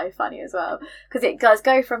is so funny as well. Because it does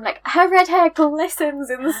go from, like, her red hair glistens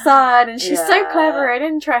in the sun and she's so clever and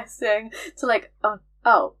interesting to, like,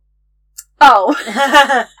 oh.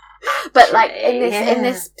 But, like, in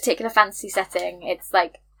this particular fantasy setting, it's,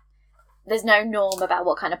 like, there's no norm about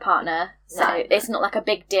what kind of partner. So it's not, like, a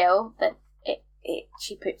big deal that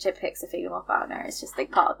she picks a female partner. It's just, like,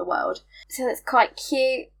 part of the world. So it's quite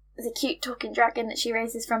cute. There's a cute talking dragon that she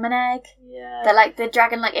raises from an egg. Yeah. That like the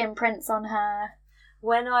dragon like imprints on her.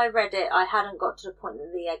 When I read it, I hadn't got to the point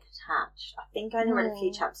that the egg hatched. I think I only read a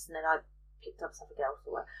few chapters and then I picked up something else.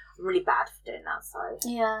 I'm really bad for doing that, so...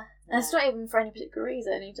 Yeah. And it's not even for any particular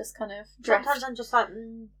reason, you just kind of drift. Sometimes I'm just like,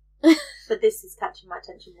 but this is catching my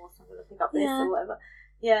attention more, so I'm going to pick up this or whatever.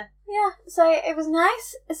 Yeah. Yeah, so it was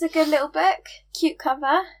nice. It's a good little book. Cute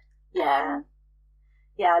cover. Yeah.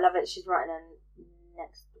 Yeah, I love it. She's writing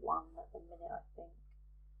next one at the minute, I think.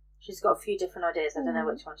 She's got a few different ideas. I don't know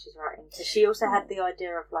which one she's writing. So she also had the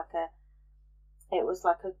idea of it was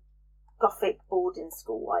like a gothic boarding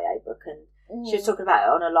school YA book, and she was talking about it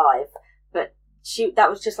on a live, but that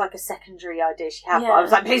was just like a secondary idea she had. But I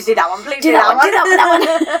was like, please do that one, please do that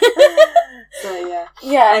one. So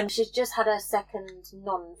yeah. She's just had her second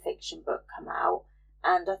non-fiction book come out,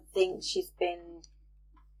 and I think she's been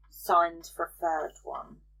signed for a third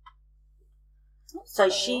one. So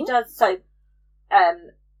she does. So,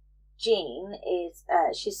 Jean is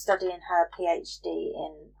she's studying her PhD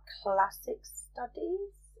in classic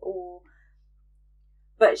studies,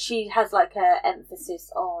 but she has like a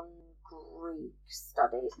emphasis on Greek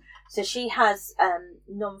studies. So she has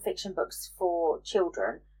non-fiction books for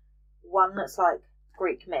children. One that's like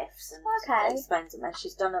Greek myths and explains them. And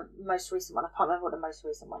she's done a most recent one. I can't remember what the most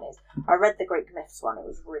recent one is. I read the Greek myths one. It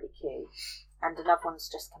was really cute. And another one's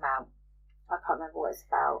just come out. I can't remember what it's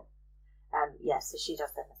about. So she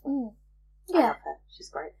does that as well. I love her. She's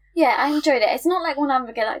great. Yeah, I enjoyed it. It's not like one I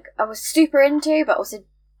was super into, but also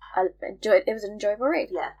I enjoyed. It was an enjoyable read.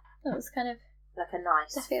 Yeah, it was kind of like a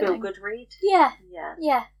nice feel-good read. Yeah,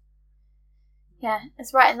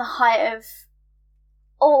 It's right in the height of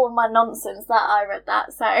all of my nonsense that I read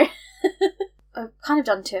that. So I've kind of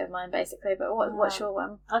done two of mine basically. But what's your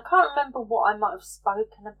one? I can't remember what I might have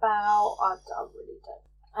spoken about. I really don't.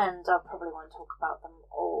 And I probably want to talk about them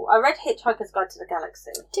all. I read Hitchhiker's Guide to the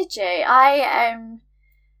Galaxy. Did you? I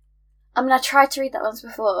mean, I tried to read that once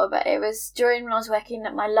before, but it was during when I was working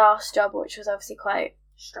at my last job, which was obviously quite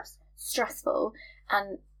stressful.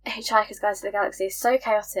 And Hitchhiker's Guide to the Galaxy is so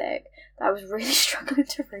chaotic that I was really struggling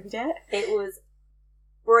to read it. It was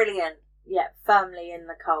brilliant. Yeah, firmly in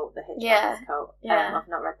the cult, the Hitchhiker's cult. Yeah. I've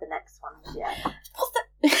not read the next one yet. What's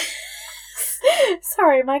that?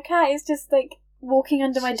 Sorry, my cat is just like walking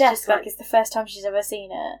under my desk like it's the first time she's ever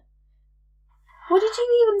seen it. What did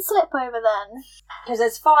you even slip over then? Because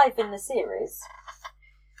there's 5 in the series.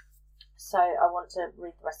 So I want to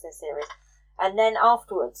read the rest of the series. And then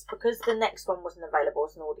afterwards, because the next one wasn't available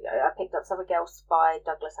as an audio, I picked up something else by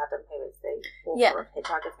Douglas Adam, who is the author of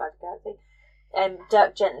Hitchhiker's Guide to the Galaxy.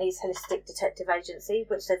 Dirk Gently's Holistic Detective Agency,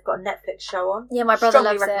 which they've got a Netflix show on. Yeah, my brother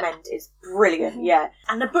Strongly loves recommend. It's brilliant, yeah.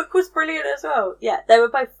 And the book was brilliant as well. Yeah, they were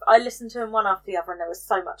both... I listened to them one after the other and they were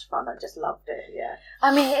so much fun. I just loved it, yeah.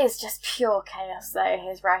 I mean, it is just pure chaos, though,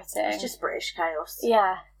 his writing. It's just British chaos.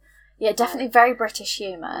 Yeah. Yeah, definitely very British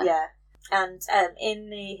humour. Yeah. And in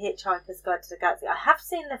the Hitchhiker's Guide to the Galaxy, I have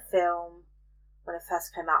seen the film when it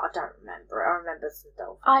first came out. I don't remember it. I remember some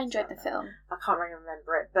dolphins. I enjoyed the film. I can't really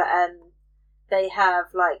remember it, but they have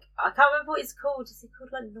like, I can't remember what it's called. Is he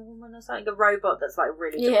called like Norman or something? A robot that's like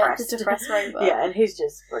really depressed. Yeah, the depressed robot. Yeah, and he's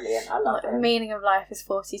just brilliant. I love him. The meaning of life is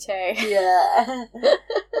 42. Yeah.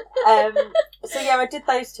 So yeah, I did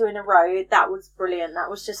those 2 in a row. That was brilliant. That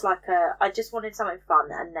was just like I just wanted something fun,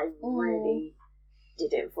 and they really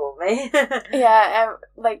did it for me. Yeah,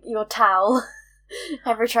 like your towel.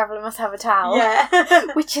 Every traveller must have a towel. Yeah.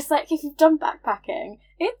 Which is like, if you've done backpacking,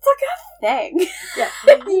 it's like a thing. Yeah.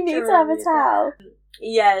 You need to have a towel.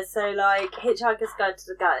 Yeah, so like Hitchhiker's Guide to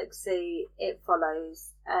the Galaxy, it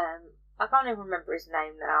follows, I can't even remember his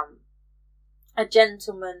name now, a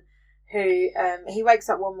gentleman who, he wakes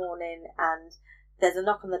up one morning and there's a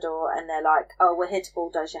knock on the door and they're like, oh, we're here to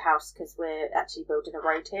bulldoze your house because we're actually building a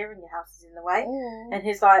road here and your house is in the way. And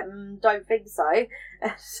he's like, don't think so.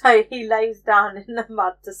 So he lays down in the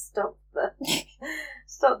mud to stop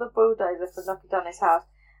the bulldozer from knocking down his house.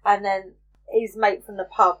 And then his mate from the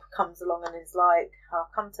pub comes along and is like, oh,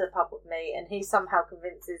 come to the pub with me. And he somehow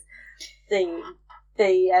convinces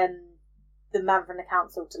the man from the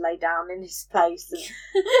council to lay down in his place.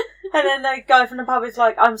 And then the guy from the pub is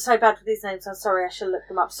like, I'm so bad with these names, I'm sorry, I should look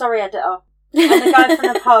them up. Sorry, editor. And the guy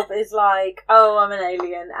from the pub is like, oh, I'm an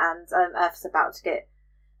alien and Earth's about to get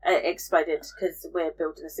exploded because we're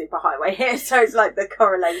building a superhighway here. So it's like the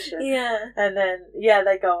correlation. Yeah. And then, yeah,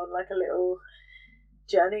 they go on like a little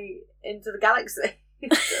journey into the galaxy.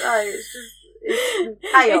 It's chaos.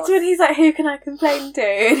 It's when he's like, who can I complain to?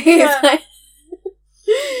 And he's like...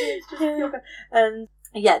 And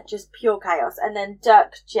yeah, just pure chaos. And then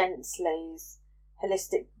Dirk Gently's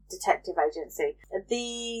Holistic Detective Agency.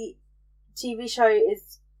 The TV show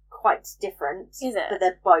is quite different. Is it? But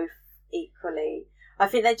they're both equally. I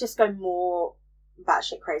think they just go more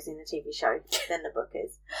batshit crazy in the TV show than the book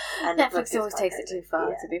is. And Netflix always takes it too far,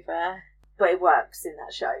 to be fair. But it works in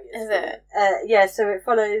that show. Is it? Yeah, so it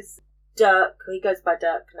follows Dirk. He goes by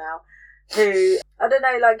Dirk now. Who, I don't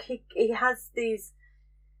know, like he has these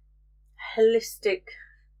holistic,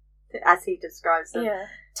 as he describes them,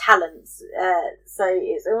 talents. So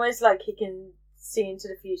it's almost like he can see into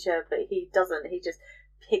the future, but he doesn't. He just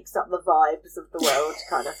picks up the vibes of the world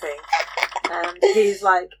kind of thing. And he's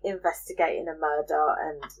like investigating a murder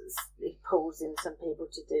and he pulls in some people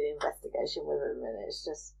to do the investigation with him, and it's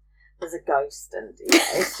just, there's a ghost, and yeah,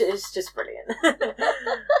 it's just brilliant.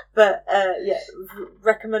 But yeah,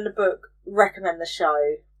 recommend the book, recommend the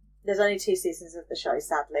show. There's only 2 seasons of the show,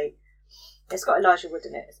 sadly. It's got Elijah Wood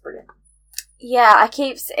in it. It's brilliant. Yeah, I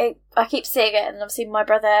keep seeing it, and obviously my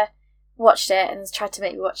brother watched it and has tried to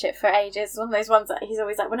make me watch it for ages. It's one of those ones that he's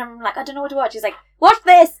always like, whenever I'm like, I don't know what to watch, he's like, watch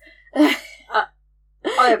this. I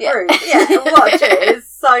approve. Yeah, watch it. It's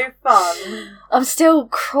so fun. I'm still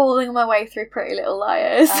crawling my way through Pretty Little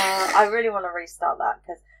Liars. I really want to restart that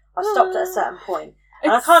because I stopped at a certain point.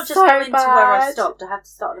 And I can't just go into where I stopped. I have to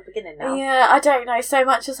start at the beginning now. Yeah, I don't know. So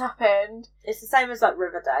much has happened. It's the same as like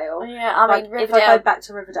Riverdale. Yeah, I mean, Riverdale. If I go back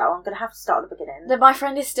to Riverdale, I'm going to have to start at the beginning. My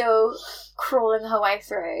friend is still crawling her way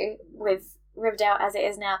through with Riverdale as it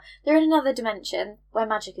is now. They're in another dimension where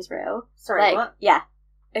magic is real. Sorry, what? Yeah.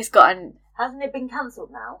 It's gotten... Hasn't it been cancelled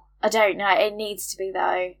now? I don't know. It needs to be,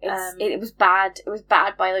 though. It was bad. It was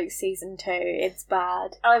bad by, like, season 2. It's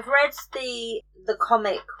bad. I've read the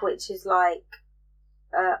comic, which is, like,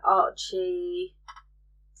 Archie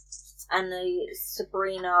and the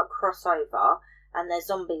Sabrina crossover, and there's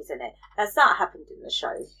zombies in it. Has that happened in the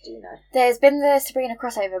show? Do you know? There's been the Sabrina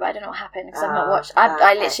crossover, but I don't know what happened, because I've not watched...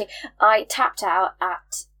 I literally... I tapped out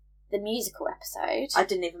at... the musical episode. I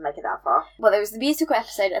didn't even make it that far. Well, there was the musical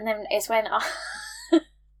episode, and then it's when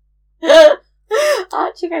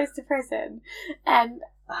Archie goes to prison, and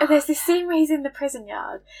there's this scene where he's in the prison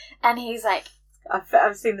yard, and he's like...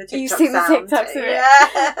 I've seen the TikTok You've seen the TikToks of it?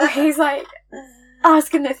 Yeah. Where he's like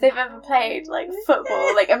asking if they've ever played, like,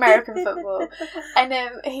 football, like American football. And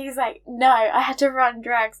he's like, no, I had to run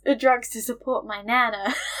drugs to support my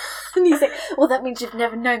nana. And he's like, well, that means you've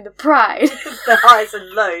never known the pride. The highs and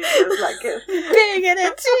lows. It was like being in a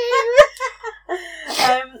team.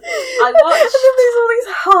 I watched... And then there's all these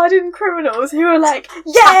hardened criminals who are like,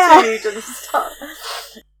 yeah! Tattooed and stuff.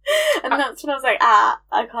 And that's when I was like,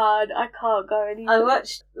 I can't go anymore. I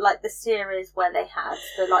watched, like, the series where they had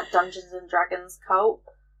the, like, Dungeons and Dragons cult.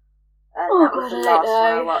 And that was the last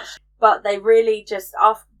one I watched. But they really just...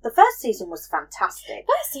 the first season was fantastic.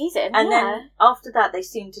 First season, and then after that, they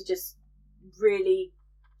seemed to just really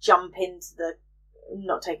jump into the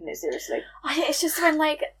not taking it seriously. It's just when,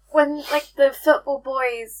 like, when, like, the football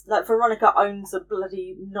boys... Like, Veronica owns a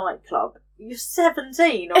bloody nightclub. You're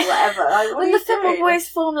 17 or whatever. Like, when the football boys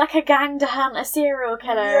form, like, a gang to hunt a serial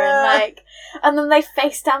killer and, like... And then they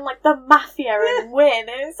face down, like, the mafia and win.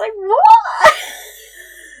 And it's like, what?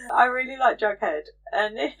 I really like Jughead.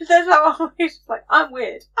 And there's that one where he's just like, I'm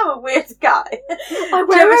weird. I'm a weird guy. I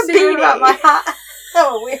wear a beanie. About my hat?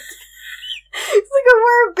 I'm a weird It's like I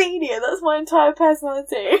wear a beanie and that's my entire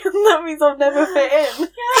personality. That means I'll never fit in.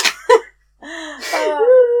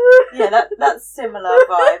 Yeah, that's similar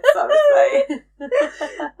vibes, I would say.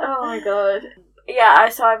 Oh my god. Yeah,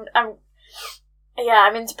 so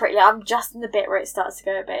I'm into Pretty Little. I'm just in the bit where it starts to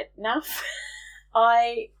go a bit naff.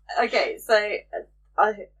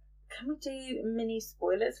 Can we do mini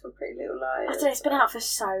spoilers for Pretty Little Liars? I don't know, it's been out for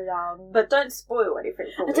so long. But don't spoil anything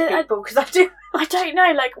for me, people, because I don't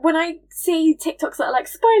know, like, when I see TikToks that are like,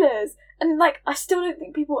 spoilers, and, like, I still don't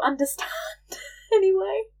think people understand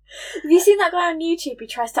anyway. Have you seen that guy on YouTube who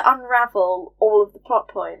tries to unravel all of the plot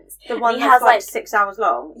points? The one that has, like, 6 hours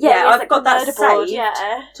long? Yeah, I've got that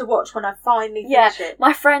saved to watch when I finally finish it.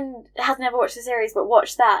 My friend has never watched the series, but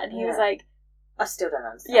watched that, and he was like... I still don't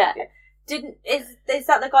understand it. Is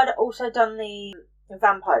that the guy that also done the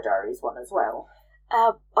Vampire Diaries one as well?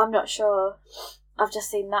 I'm not sure. I've just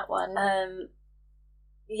seen that one.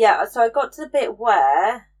 Yeah, so I got to the bit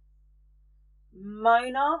where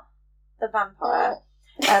Mona, the vampire,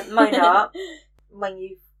 Mona, when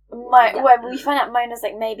we find out Mona's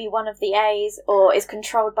like maybe one of the A's or is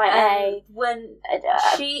controlled by A. When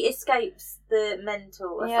she escapes the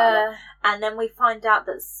mental asylum, and then we find out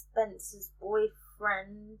that Spencer's boyfriend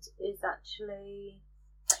is actually...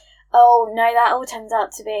 Oh no, that all turns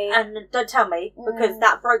out to be... And don't tell me, because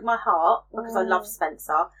that broke my heart, because I love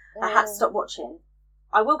Spencer. I had to stop watching.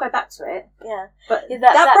 I will go back to it. Yeah. But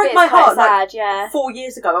that broke my heart sad, 4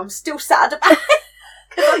 years ago. I'm still sad about it.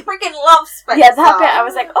 Because I freaking love Spencer. Yeah, that bit I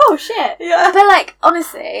was like, oh shit. Yeah. But like,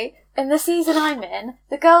 honestly, in the season I'm in,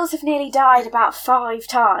 the girls have nearly died about 5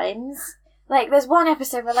 times. Like, there's one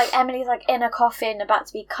episode where, like, Emily's, like, in a coffin about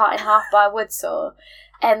to be cut in half by a wood saw.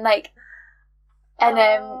 And, like... And,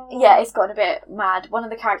 it's gotten a bit mad. One of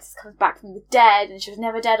the characters comes back from the dead, and she was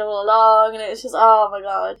never dead all along, and it's just, oh my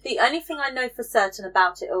god. The only thing I know for certain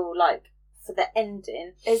about it all, like, for the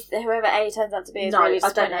ending... is whoever A turns out to be is really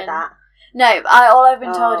disappointing. I don't know that. No, all I've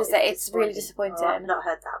been told is that it's really disappointing. Oh, I've not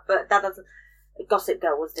heard that, but that doesn't... Gossip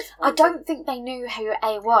Girl was disappointing. I don't think they knew who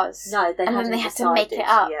A was. No, they hadn't. And then they had to make it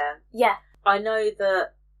up. Yeah. I know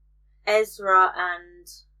that Ezra and...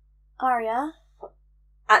 Arya...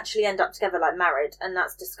 actually end up together, like, married, and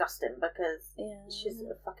that's disgusting because she's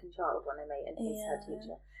a fucking child when they meet and he's her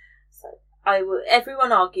teacher. So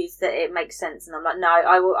everyone argues that it makes sense, and I'm like, no,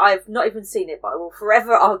 I've not even seen it, but I will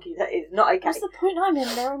forever argue that it's not okay. What's the point I'm in?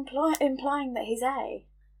 They're implying that he's A.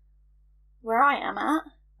 Where I am at.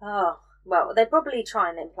 Oh, well, they probably try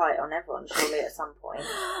and imply it on everyone, surely, at some point.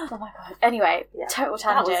 Oh my god. Anyway, total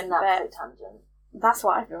tangent. That was an absolute tangent. That's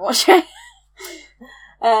what I've been watching.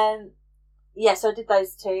 Yeah, so I did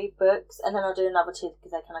those 2 books, and then I'll do another 2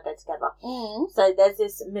 because they kind of go together. So there's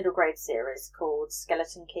this middle grade series called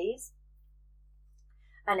Skeleton Keys,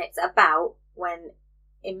 and it's about when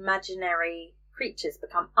imaginary creatures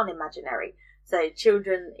become unimaginary. So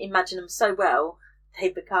children imagine them so well, they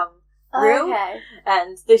become real. Okay.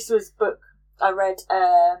 And this was book I read,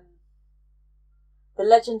 The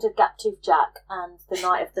Legend of Gaptooth Jack and The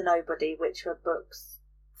Night of the Nobody, which were books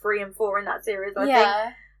 3 and 4 in that series, I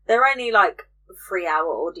think. They're only like 3-hour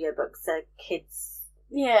audiobooks, so kids.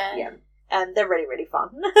 Yeah. And they're really, really fun.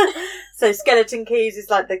 So Skeleton Keys is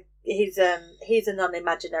like he's a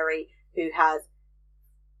non-imaginary who has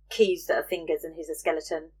keys that are fingers, and he's a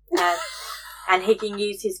skeleton. And he can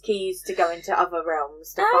use his keys to go into other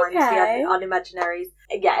realms to find the unimaginaries.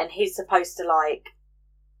 Yeah, and he's supposed to like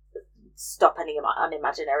stop any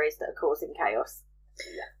unimaginaries that are causing chaos.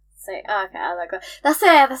 Yeah. So okay, I like that.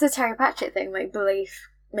 That's a Terry Pratchett thing, like belief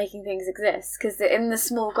making things exist, because in the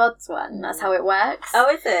Small Gods one, that's how it works. Oh,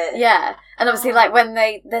 is it? Yeah, and obviously, like when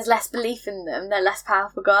there's less belief in them, they're less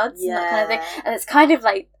powerful gods, and that kind of thing. And it's kind of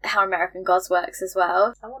like how American Gods works as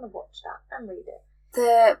well. I want to watch that and read it.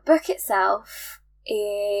 The book itself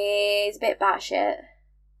is a bit batshit.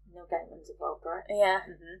 Neil Gaiman's involved, right? Yeah,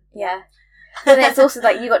 yeah. And it's also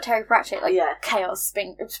like you got Terry Pratchett, like chaos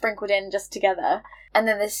sprinkled in just together. And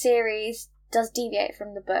then the series does deviate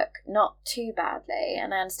from the book, not too badly,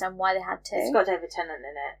 and I understand why they had to. It's got David Tennant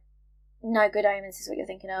in it. No, Good Omens is what you're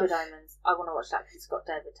thinking of. Good Omens. I want to watch that because it's got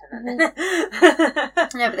David Tennant in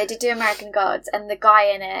it. No, but they did do American Gods, and the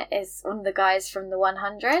guy in it is one of the guys from the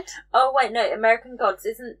 100. Oh wait, no, American Gods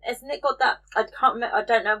isn't it got that? I can't remember. I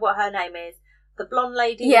don't know what her name is, the blonde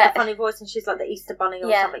lady with the funny voice, and she's like the Easter Bunny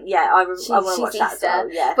or something. Yeah, I want to watch that as well.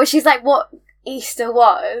 Yeah, but she's like what Easter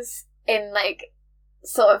was in like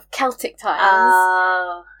sort of Celtic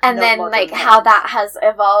times, and then like times. How that has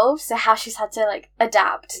evolved. So how she's had to like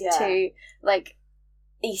adapt to like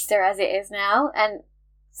Easter as it is now, and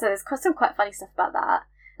so there's some quite funny stuff about that.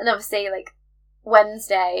 And obviously like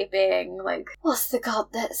Wednesday being like, what's the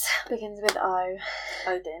god that begins with O?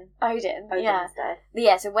 Odin. Yeah.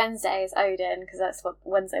 Yeah, so Wednesday is Odin because that's what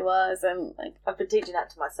Wednesday was, and like I've been teaching that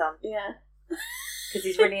to my son. Yeah. Because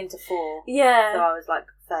he's really into Thor. Yeah. So I was like,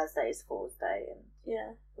 Thursday is Thor's day,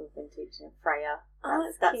 and we've been teaching him Freya.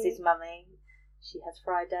 That's his mummy. She has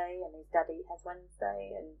Friday, and his daddy has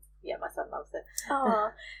Wednesday, and my son loves it.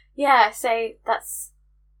 Oh, yeah. So that's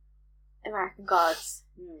American Gods.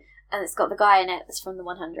 And it's got the guy in it that's from the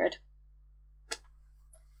 100.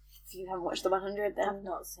 If you haven't watched the 100, then I've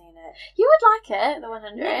not seen it. You would like it, the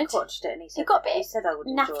 100. Nick watched it, and he said I would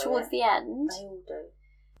enjoy naff towards the end. They all do.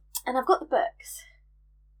 And I've got the books.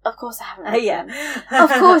 Of course, I haven't read them. Of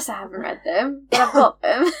course, I haven't read them, but I've got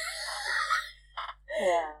them.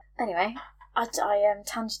 Yeah. Anyway, I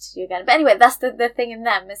tangented you again. But anyway, that's the thing in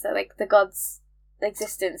them is that like the gods'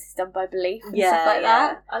 existence is done by belief and stuff like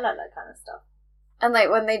that. I like that kind of stuff. And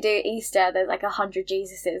like when they do Easter, there's like 100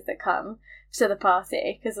 Jesuses that come to the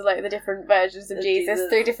party because of like the different versions of Jesus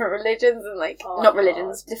through different religions and like not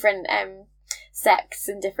religions, different sects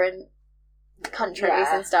and different countries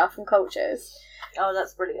and stuff and cultures. Oh,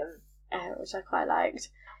 that's brilliant. Which I quite liked.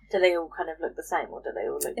 Do they all kind of look the same, or do they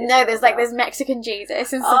all look different? No, there's Mexican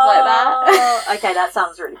Jesus and stuff like that. Okay, that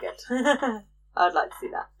sounds really good. I'd like to see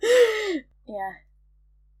that. Yeah.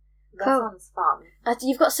 That sounds fun.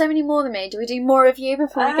 You've got so many more than me. Do we do more of you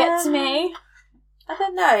before we get to me? I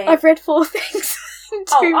don't know. I've read 4 things in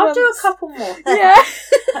 2 months. I'll do a couple more. Yeah.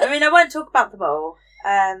 I mean, I won't talk about them all,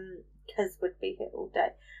 because we'd be here all day.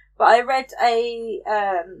 But I read a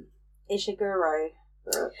Ishiguro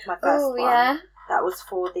book, my first one. Yeah. That was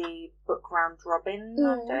for the book round robin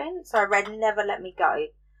I'm doing. So I read Never Let Me Go.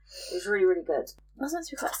 It was really, really good. That's meant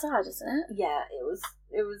to be quite sad, isn't it? Yeah, it was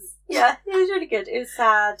really good. It was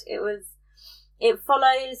sad. It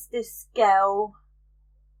follows this girl,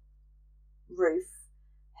 Ruth,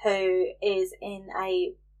 who is in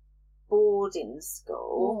a boarding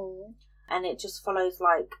school, and it just follows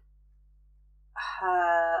like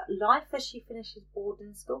her life as she finishes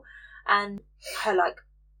boarding school and her like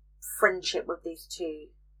friendship with these two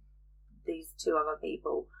other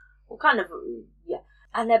people. Well, kind of,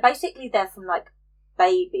 and they're basically there from like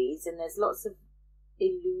babies, and there's lots of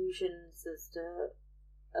illusions as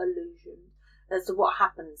to what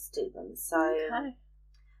happens to them. So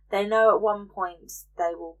they know at one point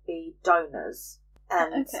they will be donors,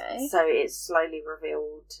 and so it's slowly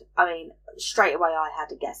revealed. I mean, straight away I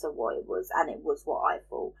had a guess of what it was, and it was what I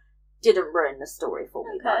thought. Didn't ruin the story for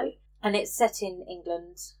me though. And it's set in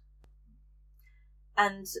England.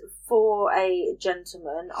 And for a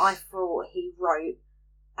gentleman, I thought he wrote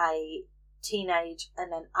a teenage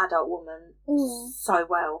and an adult woman so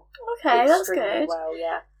well. Okay, that's good. Well,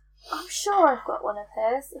 yeah. I'm sure I've got one of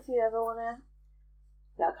his, if you ever want to...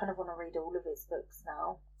 Yeah, I kind of want to read all of his books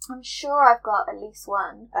now. I'm sure I've got at least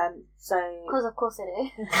one. Because of course I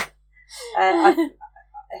do.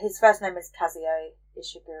 His first name is Kazuo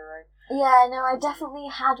Ishiguro. Yeah, no, I definitely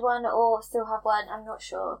had one or still have one, I'm not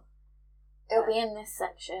sure. It'll be in this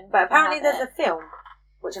section. But apparently there's a film,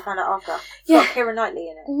 which I found out after. It's got Keira Knightley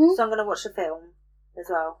in it. Mm-hmm. So I'm going to watch the film as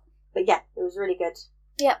well. But yeah, it was really good.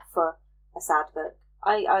 Yep. For a sad book.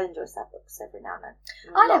 I enjoy sad books every now and then.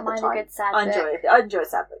 I don't mind a good sad book. I enjoy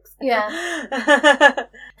sad books. Yeah.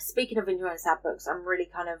 Speaking of enjoying sad books, I'm really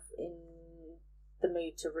kind of in the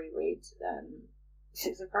mood to reread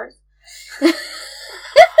Six of Crows.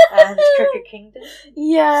 And Crooked Kingdom.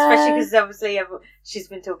 Yeah. Especially because obviously she's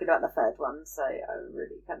been talking about the third one, so I'm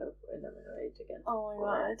really kind of in the mood again. Oh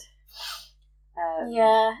my god.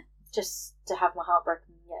 Yeah. Just to have my heart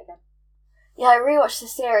broken yet again. Yeah, I rewatched the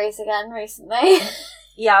series again recently.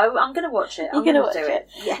 Yeah, I'm going to watch it. I'm going to do it.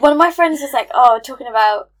 Yeah. One of my friends was like, talking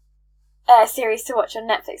about a series to watch on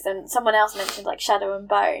Netflix, and someone else mentioned like Shadow and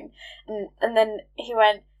Bone, and then he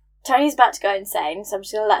went, Tony's about to go insane, so I'm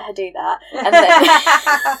just going to let her do that. And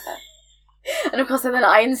then, and of course, then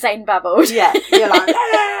I insane babbled. Yeah, you're like,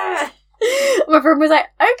 my friend was like,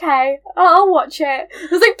 okay, I'll watch it. I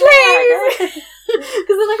was like, please! Because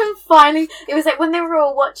then I can finally... It was like when they were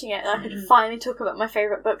all watching it, and I could finally talk about my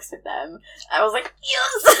favourite books with them. I was like,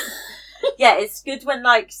 yes! Yeah, it's good when,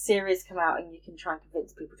 like, series come out and you can try and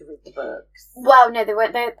convince people to read the books. Well, no,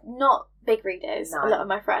 they're not big readers, a lot of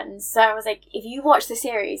my friends. So I was like, if you watch the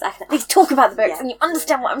series, I can at least talk about the books and you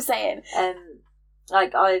understand what I'm saying.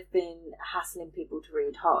 Like, I've been hassling people to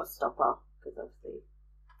read Heartstopper, because obviously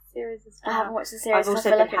series is fun. I haven't watched the series. I've also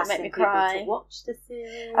I feel been like it'll make me hassling people cry. to watch the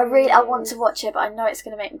series. I want to watch it, but I know it's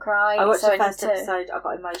going to make me cry. I watched the first episode. I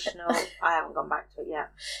got emotional. I haven't gone back to it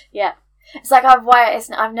yet. Yeah, it's like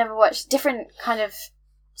I've never watched different kind of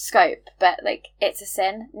scope, but like It's a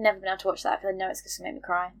Sin. Never been able to watch that because I know it's going to make me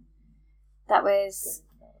cry. That was,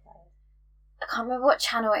 I can't remember what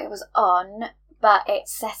channel it was on, but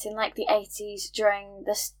it's set in like the 80s during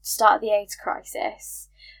the start of the AIDS crisis.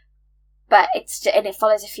 But it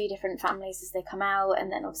follows a few different families as they come out and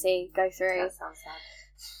then obviously go through. That sounds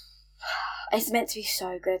sad. It's meant to be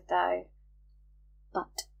so good though,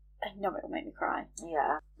 but I know it will make me cry.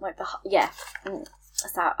 Yeah. Like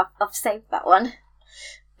so I've saved that one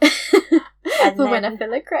for when I feel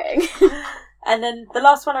like crying. And then the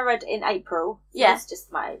last one I read in April, yeah, it's just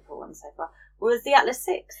my April one so far, was the Atlas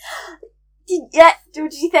 6. Yeah,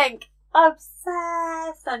 what did you think?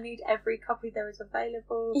 Obsessed. I need every copy there is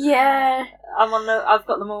available. Yeah. I've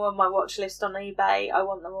got them all on my watch list on eBay. I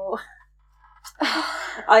want them all.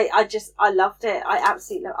 I loved it. I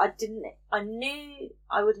absolutely I knew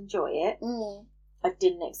I would enjoy it. I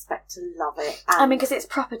didn't expect to love it. And I mean, because it's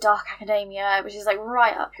proper dark academia, which is like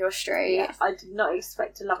right up your street. Yeah, I did not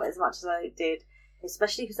expect to love it as much as I did,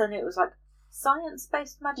 especially because I knew it was like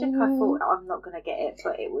science-based magic. I thought I'm not going to get it,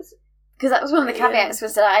 but it was. Because that was one of the caveats,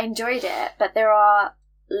 was that I enjoyed it, but there are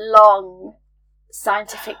long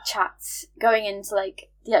scientific chats going into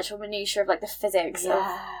like the actual minutiae of like the physics of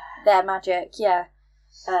their magic. Yeah.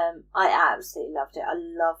 I absolutely loved it. I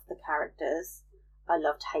loved the characters. I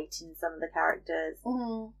loved hating some of the characters.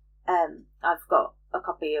 I've got a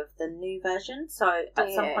copy of the new version, so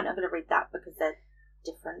at some point I'm going to read that because they're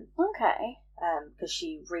different. Okay. Because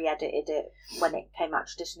she re-edited it when it came out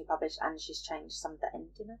traditionally published, and she's changed some of the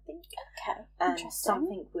ending, I think. Okay. Interesting.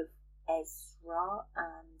 Something with Ezra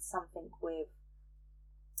and something with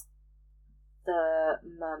the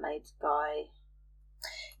mermaid guy.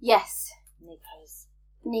 Yes.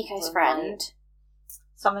 Nico's friend.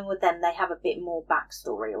 Something with them. They have a bit more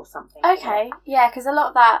backstory or something. Okay. Yeah, because a lot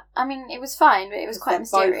of that. I mean, it was fine, but it was quite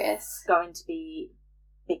mysterious. Both going to be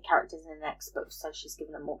big characters in the next book, so she's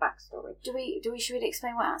given them more backstory. Should we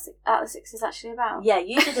explain what Atlas 6 is actually about? Yeah,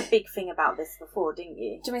 you did a big thing about this before, didn't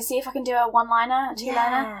you? Do we see if I can do a one-liner, a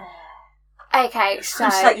two-liner? Yeah. Okay, so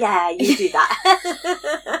yeah, you do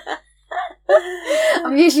that.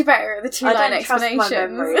 I'm usually better at the two-line explanations.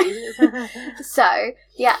 So,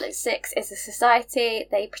 the Atlas 6 is a society.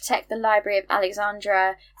 They protect the Library of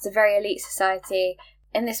Alexandria. It's a very elite society.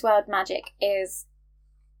 In this world, magic it's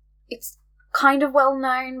kind of well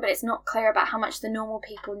known, but it's not clear about how much the normal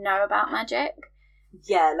people know about magic.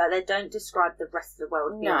 Yeah, like they don't describe the rest of the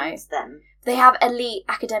world beyond them. They have elite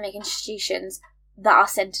academic institutions that are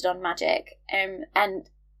centred on magic, and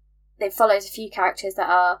it follows a few characters that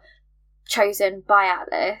are chosen by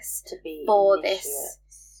Atlas to be for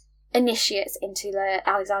this initiates into the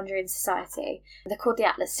Alexandrian society. They're called the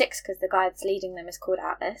Atlas 6 because the guy that's leading them is called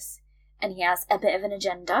Atlas, and he has a bit of an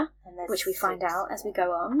agenda, which we find out as we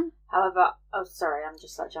go on. However, sorry, I'm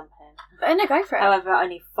just like jumping in. But no, go for it. However,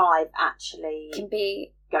 only 5 actually can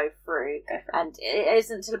go through. And it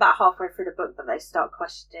isn't until about halfway through the book that they start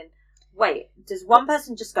questioning, wait, does one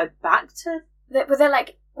person just go back to... But they're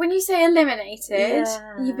like, when you say eliminated,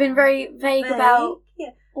 you've been very vague about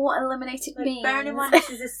what eliminated means. Bearing in mind this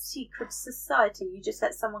is a secret society, you just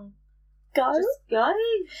let someone go? Just go?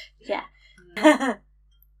 Yeah.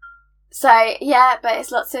 So, yeah, but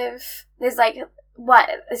it's lots of... There's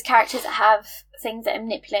characters that have things that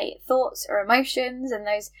manipulate thoughts or emotions, and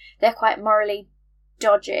they're quite morally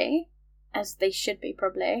dodgy, as they should be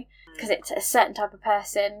probably, because it's a certain type of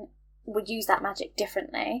person would use that magic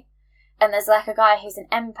differently. And there's like a guy who's an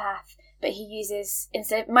empath, but he uses...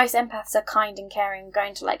 most empaths are kind and caring,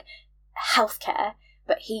 going to like healthcare,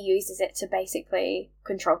 but he uses it to basically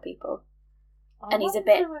control people. And he's a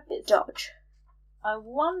bit dodge. I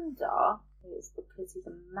wonder if it's because he's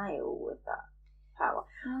a male with that power.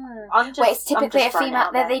 It's typically a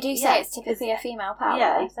female. They do say it's typically a female power.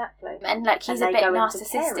 Yeah, exactly. And like he's a bit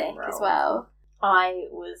narcissistic as well. I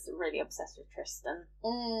was really obsessed with Tristan.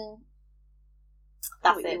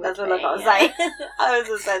 That's it. That's all I've got to say. I was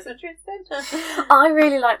obsessed with Tristan. I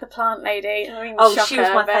really like the plant lady. I mean, she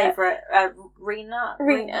was my favourite.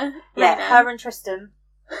 Rena. Yeah, her and Tristan.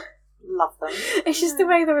 Love them. It's just the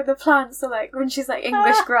way the plants are like, when she's like,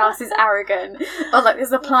 English grass is arrogant, or like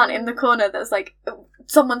there's a plant in the corner that's like,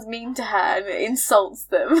 someone's mean to her and it insults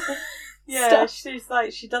them. Yeah, she's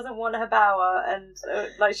like, she doesn't want her power, and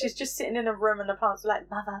like she's just sitting in a room and the plants are like,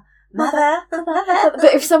 Mother.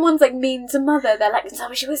 But if someone's like mean to Mother, they're like,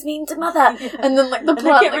 so she was mean to Mother. Yeah. And then like the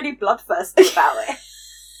plot, they get really bloodthirsty about it.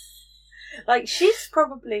 Like, she's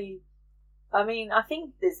probably, I mean, I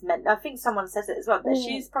think someone says it as well, that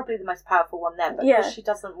she's probably the most powerful one there, but because she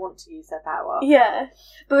doesn't want to use her power. Yeah,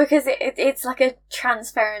 but because it's like a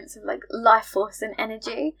transference of like life force and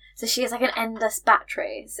energy, so she has like an endless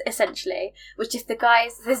battery, essentially, which if the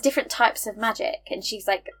guys, there's different types of magic, and she's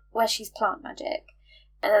like, well, she's plant magic,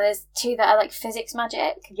 and then there's two that are like physics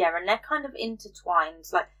magic. Yeah, and they're kind of intertwined,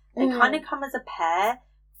 like, they kind of come as a pair,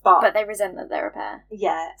 but they resent that they're a pair.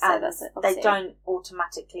 Yeah, so and they don't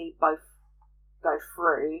automatically both go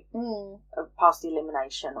through past the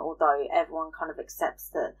elimination, although everyone kind of accepts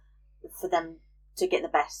that for them to get the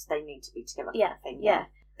best, they need to be together. Yeah, kind of thing. Yeah.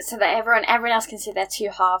 So that everyone else can see they're two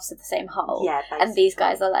halves of the same whole. Yeah, basically. And these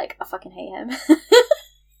guys are like, I fucking hate him.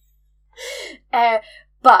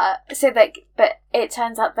 But it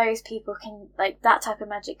turns out those people can, like, that type of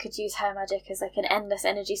magic could use her magic as like an endless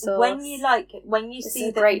energy source. When you see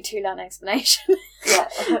a great 2-line explanation. Yeah,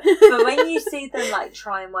 but when you see them like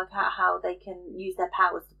try and work out how they can use their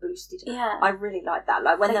powers to boost it, I really like that.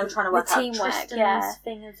 Like when they were trying to work out Tristan's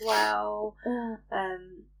thing as well.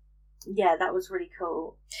 Yeah, that was really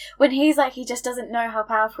cool. When he's like, he just doesn't know how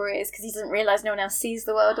powerful he is because he doesn't realise no one else sees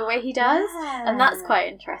the world the way he does, and that's quite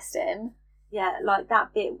interesting. Yeah, like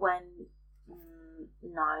that bit when...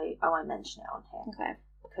 no, I won't mention it on here. Okay.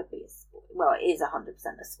 Could be a spoiler. Well, it is 100%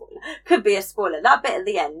 a spoiler. Could be a spoiler. That bit at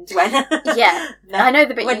the end when... yeah, I know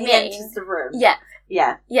the bit when you he mean. enters the room. Yeah.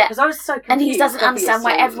 Yeah. Yeah. Because I was so confused. And he doesn't understand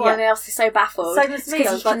why everyone else is so baffled. So was me.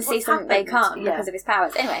 Because he can see something they can't because of his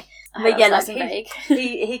powers. Anyway. But yeah, like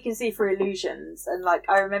he can see through illusions. And like,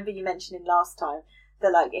 I remember you mentioning last time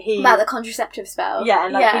that like about the contraceptive spell. Yeah,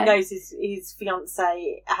 and like he knows his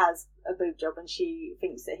fiancée has a boob job and she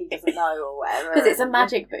thinks that he doesn't know or whatever. Because it's a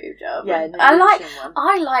magic boob job. Yeah,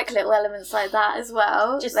 I like little elements like that as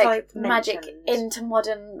well. Just like magic into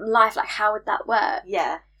modern life. Like, how would that work?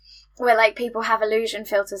 Yeah. Where like people have illusion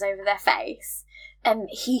filters over their face and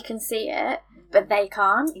he can see it, but they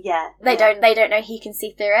can't. Yeah. They don't know he can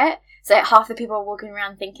see through it. So half the people are walking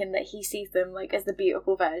around thinking that he sees them like as the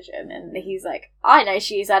beautiful version, and he's like, I know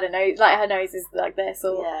I don't know, like her nose is like this,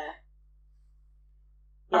 or I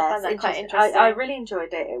find that quite interesting. I really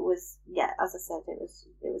enjoyed it. It was, as I said, it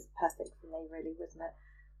was perfect for me, really, wasn't it?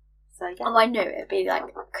 So yeah. Oh, I knew it'd be like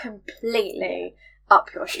completely up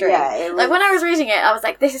your street. Yeah, it was... like when I was reading it, I was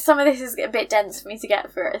like, some of this is a bit dense for me to get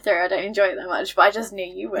through. I don't enjoy it that much, but I just knew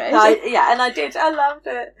you would. And I did. I loved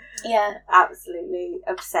it. Yeah, absolutely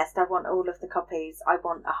obsessed. I want all of the copies. I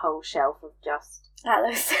want a whole shelf of just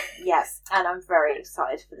Atlas. Yes, and I'm very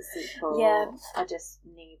excited for the sequel. Yeah, I just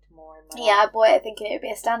need more in my life. I bought it thinking it would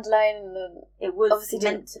be a standalone, and then it was obviously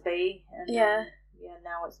meant to be. And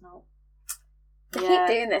now it's not. They keep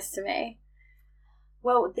doing this to me.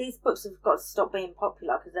 Well, these books have got to stop being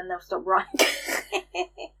popular because then they'll stop writing.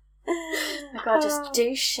 Oh my God, just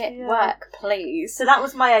do shit work, please. So that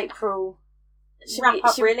was my April wrap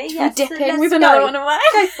up, really. Should we dip in with another one away?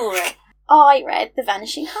 Go for it. I read The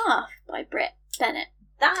Vanishing Half by Brit Bennett.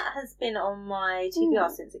 That has been on my TBR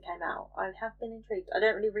since it came out. I have been intrigued. I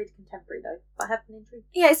don't really read contemporary though, but I have been intrigued.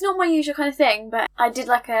 Yeah, it's not my usual kind of thing, but I did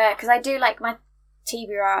because I do like my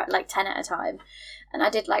TBR like 10 at a time. And I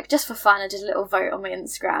did, like, just for fun, I did a little vote on my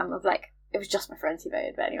Instagram of, like, it was just my friends who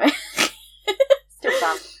voted, but anyway. Still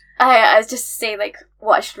fun. I was just to see, like,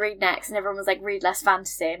 what I should read next, and everyone was like, read less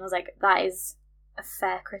fantasy, and I was like, that is a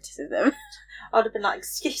fair criticism. I would have been like,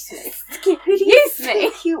 excuse me. Who do you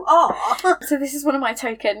think you are? So this is one of my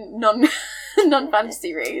token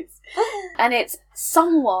non-fantasy reads. And it's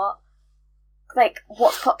somewhat, like,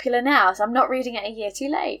 what's popular now, so I'm not reading it a year too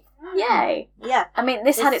late. Yay. Yeah. I mean,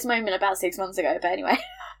 this had its moment about 6 months ago, but anyway.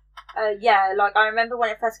 Like I remember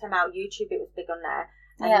when it first came out, YouTube, it was big on there.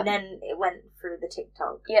 And then it went through the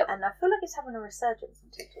TikTok. Yep. And I feel like it's having a resurgence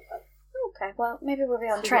on TikTok though. Okay, well, maybe we'll be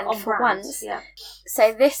on trend for once. Yeah.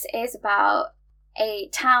 So this is about a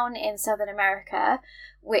town in Southern America,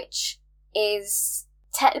 which is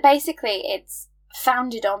basically it's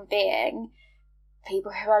founded on being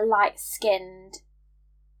people who are light-skinned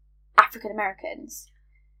African Americans.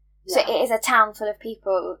 Yeah. So it is a town full of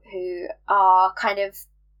people who are kind of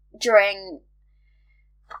during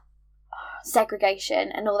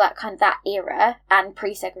segregation and all that that era, and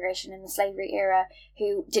pre-segregation in the slavery era,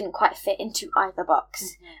 who didn't quite fit into either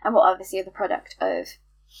box, and were obviously the product of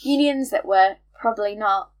unions that were probably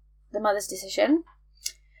not the mother's decision.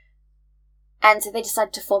 And so they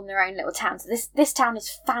decided to form their own little town. So this town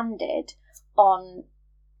is founded on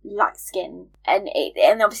light skin, and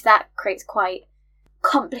obviously that creates quite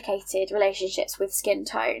complicated relationships with skin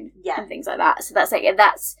tone and things like that. So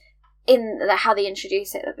that's in how they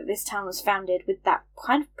introduce it, that this town was founded with that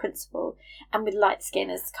kind of principle, and with light skin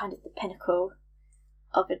as kind of the pinnacle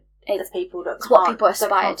of it. It's people that what people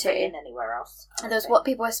aspire to in anywhere else. And that's what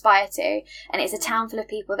people aspire to, and it's a town full of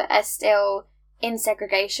people that are still in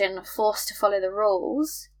segregation, forced to follow the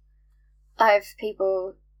rules of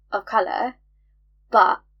people of colour,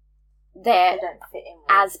 but they don't fit in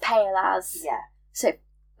with. As pale as. Yeah. So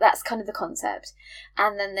that's kind of the concept.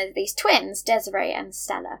 And then there's these twins, Desiree and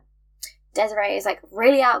Stella. Desiree is like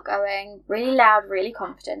really outgoing, really loud, really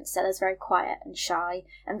confident. Stella's very quiet and shy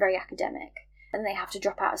and very academic. And they have to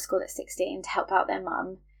drop out of school at 16 to help out their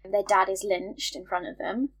mum. Their dad is lynched in front of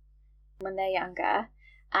them when they're younger,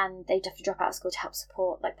 and they have to drop out of school to help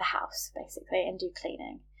support like the house basically and do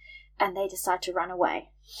cleaning. And they decide to run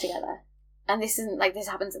away together. And this isn't like, this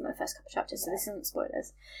happens in the first couple of chapters, so this isn't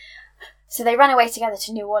spoilers. So they run away together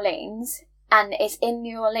to New Orleans, and it's in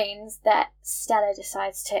New Orleans that Stella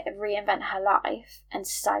decides to reinvent her life and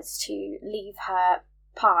decides to leave her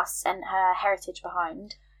past and her heritage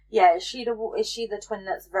behind. Yeah, is she the twin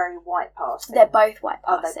that's very white passing? They're both white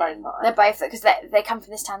passing. Oh, they both are. They're both, because they come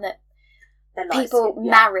from this town that people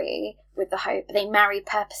marry with the hope. They marry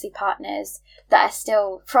purposely partners that are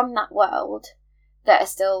still from that world, that are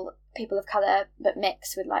still people of colour but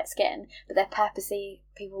mixed with light skin, but they're purposely,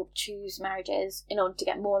 people choose marriages in order to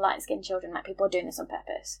get more light skinned children. Like, people are doing this on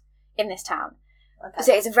purpose in this town. Okay.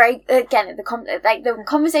 So it's a very, again, the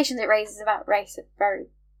conversations it raises about race are very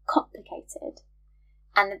complicated.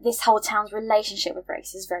 And this whole town's relationship with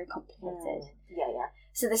race is very complicated. Yeah.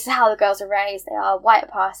 So this is how the girls are raised. They are white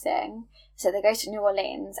passing. So they go to New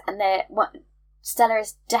Orleans, and Stella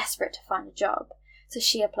is desperate to find a job. So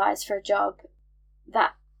she applies for a job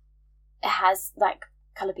that has, like,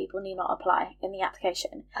 coloured people need not apply in the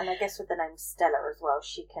application. And I guess with the name Stella as well,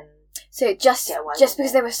 she can. So just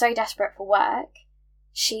because they were so desperate for work,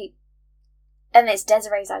 and it's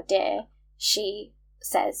Desiree's idea, she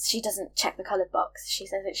says she doesn't check the coloured box. She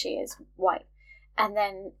says that she is white, and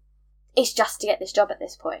then it's just to get this job at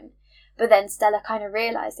this point. But then Stella kind of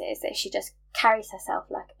realises that she just carries herself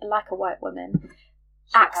like a white woman,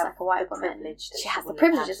 acts like a white woman. She has the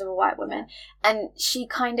privileges of a white woman, and she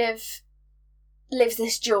kind of lives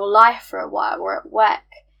this dual life for a while. Where at work,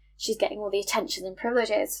 she's getting all the attention and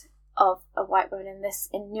privileges of a white woman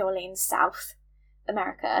in New Orleans, Southern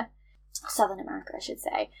America, I should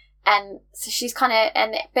say. And so she's kind of,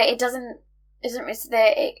 but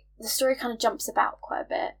the story kind of jumps about quite a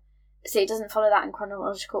bit. So it doesn't follow that in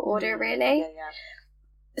chronological order, really. Yeah.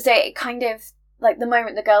 So it kind of, like, the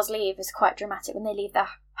moment the girls leave is quite dramatic when they leave their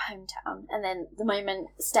hometown. And then the moment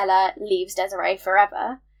Stella leaves Desiree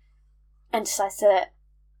forever and decides to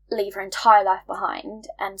leave her entire life behind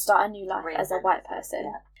and start a new life as a white person.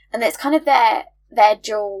 Yeah. And it's kind of their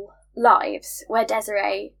dual lives, where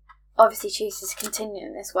Desiree obviously chooses to continue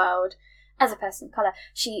in this world as a person of colour.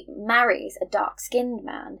 She marries a dark-skinned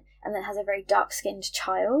man and then has a very dark-skinned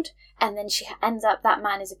child, and then she ends up, that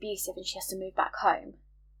man is abusive and she has to move back home.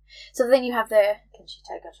 So then you have Can she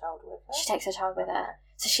take her child with her? She takes her child with her.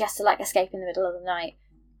 So she has to, like, escape in the middle of the night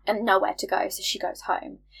and nowhere to go, so she goes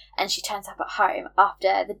home. And she turns up at home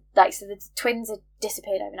after the twins had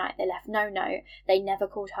disappeared overnight. They left no note. They never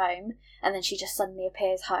called home. And then she just suddenly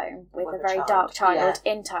appears home with a very dark child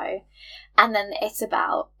in tow. And then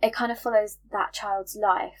it kind of follows that child's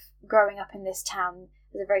life growing up in this town.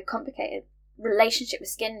 There's a very complicated relationship with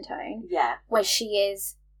skin tone. Yeah. Where she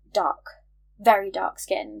is dark, very dark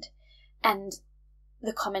skinned. And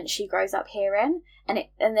the comments she grows up hearing. And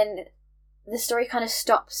then the story kind of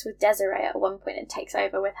stops with Desiree at one point and takes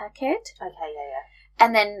over with her kid. Okay, yeah.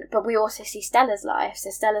 And then, but we also see Stella's life. So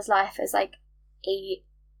Stella's life is like a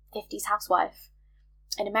 50s housewife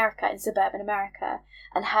in America, in suburban America.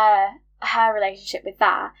 And her relationship with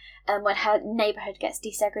that, and when her neighbourhood gets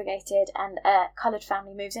desegregated and a coloured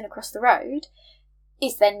family moves in across the road,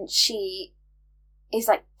 is then she is,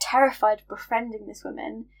 like, terrified of befriending this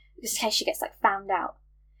woman because in case she gets, like, found out.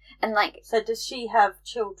 And, like... So does she have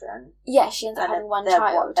children? Yeah, she ends up having one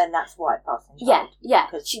child. And that's white passing child? Yeah.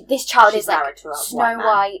 This child is, like, Snow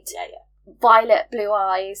White, violet blue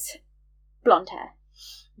eyes, blonde hair.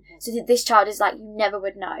 Mm-hmm. So this child is, like, you never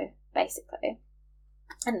would know, basically.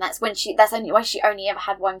 And that's only why she only ever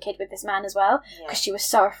had one kid with this man as well, because she was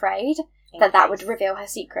so afraid that would reveal her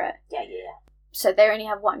secret. Yeah. So they only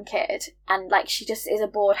have one kid, and, like, she just is a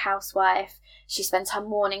bored housewife. She spends her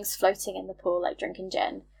mornings floating in the pool, like, drinking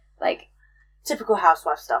gin. Like, typical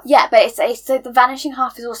housewife stuff. Yeah, but it's so the vanishing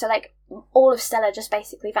half is also, like, all of Stella just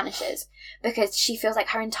basically vanishes because she feels like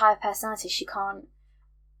her entire personality, she can't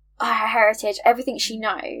her heritage, everything she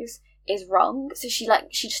knows is wrong. So she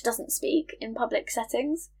just doesn't speak in public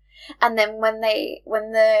settings. And then when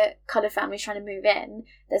the Cullen family's trying to move in,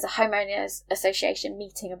 there's a homeowners association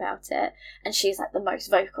meeting about it, and she's like the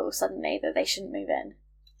most vocal suddenly that they shouldn't move in.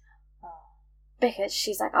 Because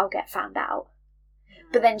she's like, I'll get found out.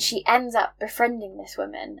 But then she ends up befriending this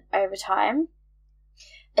woman over time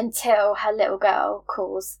until her little girl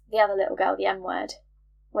calls the other little girl the M-word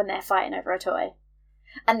when they're fighting over a toy.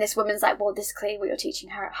 And this woman's like, well, this is clearly what you're teaching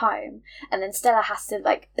her at home. And then Stella has to,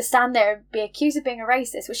 like, stand there and be accused of being a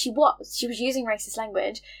racist, which she was. She was using racist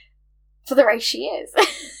language for the race she is.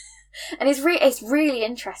 And it's really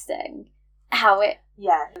interesting how it...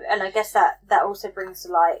 Yeah, and I guess that also brings to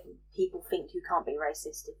light, people think you can't be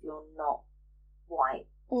racist if you're not white.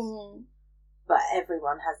 Mm-hmm. But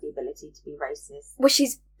everyone has the ability to be racist. Well,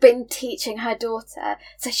 she's been teaching her daughter.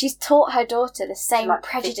 So she's taught her daughter the same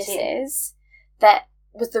prejudices that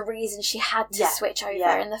was the reason she had to switch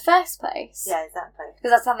over in the first place. Yeah, exactly.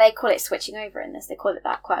 Because that's how they call it, switching over in this. They call it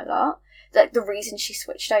that quite a lot. Like, the reason she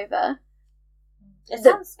switched over. It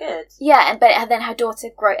sounds good. Yeah, but then her daughter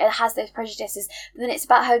has those prejudices. But then it's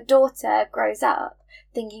about her daughter grows up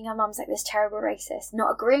thinking her mum's like this terrible racist,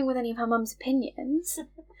 not agreeing with any of her mum's opinions.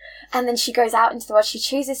 And then she goes out into the world. She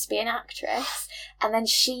chooses to be an actress. And then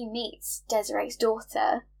she meets Desiree's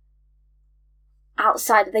daughter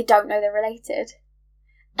outside. They don't know they're related.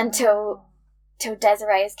 Until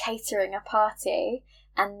Desiree is catering a party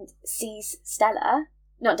and sees Stella.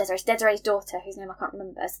 Not Desiree, it's Desiree's daughter, whose name I can't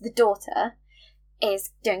remember. So the daughter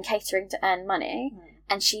is doing catering to earn money,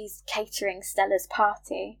 and she's catering Stella's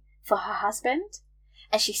party for her husband.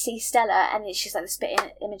 And she sees Stella, and she's like the spit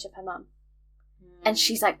image of her mum. And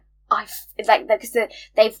she's like, because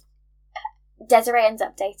Desiree ends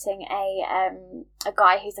up dating a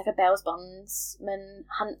guy who's like a bail bondsman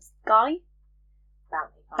hunt guy.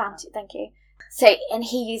 Bounty, thank you. So, and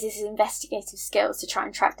he uses his investigative skills to try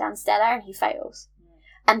and track down Stella, and he fails.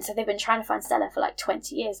 And so they've been trying to find Stella for like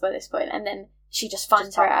 20 years by this point, and then she just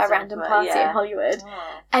finds her at a random party in Hollywood.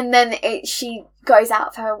 And then she goes out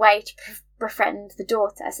of her way to befriend the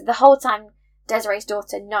daughter. So the whole time, Desiree's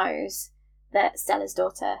daughter knows that Stella's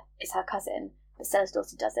daughter is her cousin, but Stella's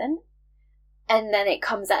daughter doesn't. And then it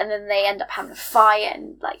comes out, and then they end up having a fight,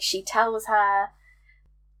 and like she tells her.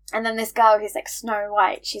 And then this girl who's like Snow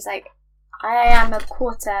White, she's like, I am a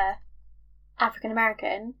quarter African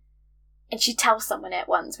American. And she tells someone it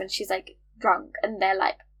once when she's like drunk, and they're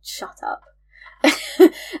like, shut up.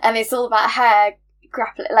 And it's all about her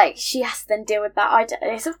grappling, like she has to then deal with that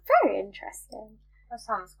identity. It's very interesting. That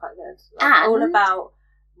sounds quite good. Like, all about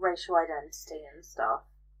racial identity and stuff.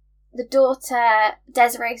 The daughter,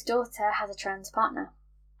 Desiree's daughter, has a trans partner.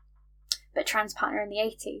 But trans partner in the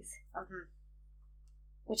 80s. Mm-hmm.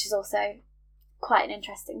 Which is also quite an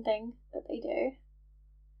interesting thing that they do.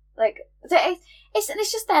 Like,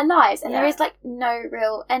 it's just their lives, and there is like no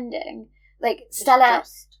real ending. Like Stella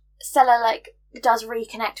like does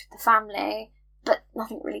reconnect with the family, but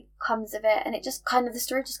nothing really comes of it, and it just kind of, the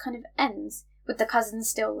story just kind of ends with the cousins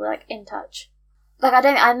still like in touch. Like I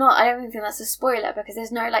don't even think that's a spoiler, because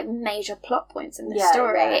there's no like major plot points in the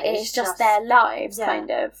story. It's just their lives, kind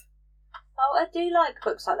of. Oh, I do like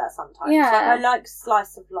books like that sometimes. Yeah. Like, I like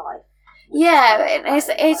slice of life. Yeah,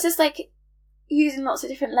 it's just like using lots of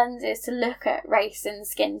different lenses to look at race and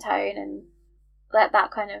skin tone and that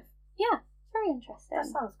kind of, very interesting. That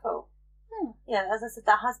sounds cool. Yeah, as I said,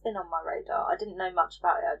 that has been on my radar. I didn't know much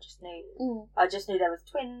about it. I just knew there was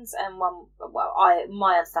twins, and one. Well,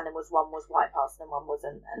 my understanding was one was white passing and one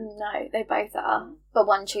wasn't. And no, they both are, but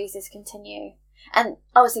one chooses to continue. And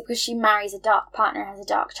obviously, because she marries a dark partner and has a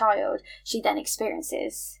dark child, she then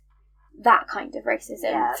experiences that kind of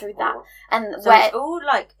racism through that. And so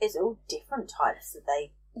it's all different types that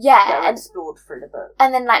they explored through the book.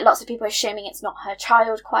 And then like lots of people assuming it's not her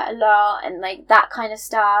child quite a lot, and like that kind of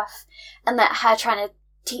stuff, and that her trying to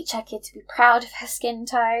teach her kid to be proud of her skin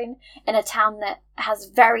tone in a town that has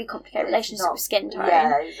very complicated relationships with skin tone.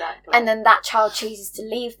 Yeah, exactly. And then that child chooses to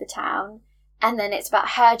leave the town. And then it's about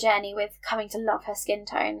her journey with coming to love her skin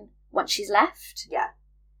tone once she's left. Yeah.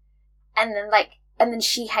 And then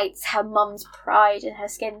she hates her mum's pride in her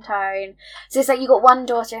skin tone. So it's like you got one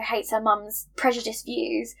daughter who hates her mum's prejudiced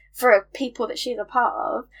views for people that she's a part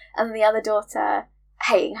of, and the other daughter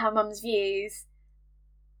hating her mum's views.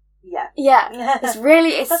 Yeah. Yeah.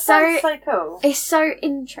 It's so cool. It's so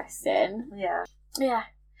interesting. Yeah. Yeah.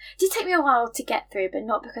 It did take me a while to get through, but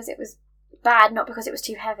not because it was bad, not because it was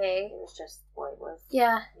too heavy. It was just what it was.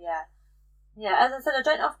 Yeah. Yeah, as I said, I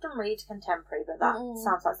don't often read contemporary, but that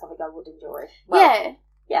sounds like something I would enjoy. Well,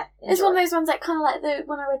 yeah. It's one of those ones that kind of like the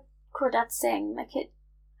when I read Crawdads Sing, like it.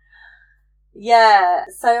 Yeah,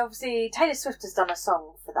 so obviously Taylor Swift has done a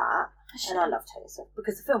song for that. And I love Taylor Swift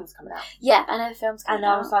because the film's coming out. Yeah, I know the film's coming out.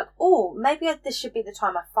 And I was like, oh, maybe this should be the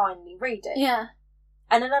time I finally read it. Yeah.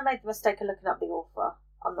 And then I made the mistake of looking up the author.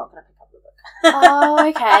 I'm not going to pick up the book. Oh,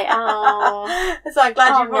 okay. Oh. So I'm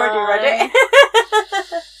glad you've already read it.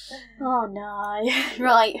 Oh, no.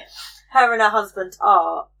 Right. Her and her husband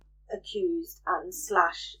are accused and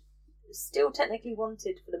 / still technically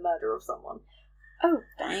wanted for the murder of someone. Oh,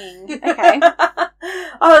 dang. Okay. I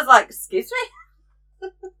was like, excuse me?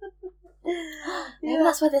 Maybe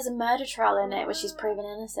that's why there's a murder trial in it where she's proven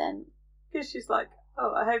innocent. Because she's like,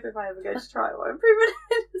 oh, I hope if I ever go to trial I'm proven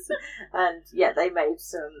innocent. And yeah, they made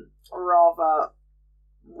some rather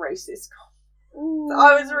racist comments.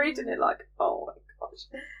 I was reading it like, oh my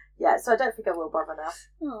gosh. Yeah, so I don't think I will bother now.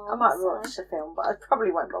 Oh, I might watch the film, but I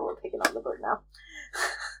probably won't bother picking up the book now.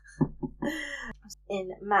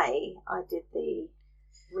 In May, I did the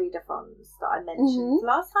readathons that I mentioned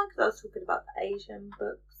last time because I was talking about the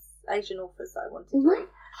Asian authors that I wanted to read.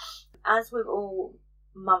 As with all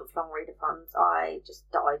month-long readathons, I just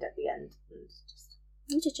died at the end. And just...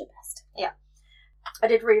 You did your best. Yeah. I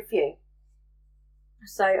did read a few.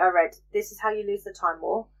 So I read This Is How You Lose the Time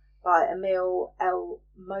War by Emil L.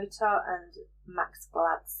 Mota and Max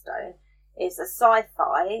Gladstone. It's a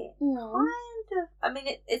sci-fi kind of... I mean,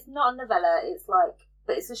 it's not a novella,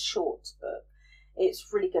 but it's a short book.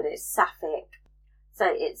 It's really good. It's sapphic. So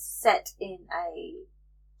it's set in a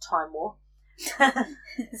time war.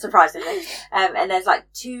 Surprisingly. And there's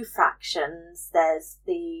like two factions. There's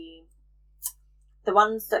the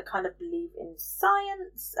ones that kind of believe in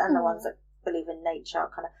science and the ones that believe in nature,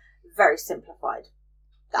 kind of very simplified.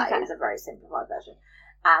 That is a very simplified version.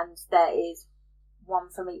 And there is one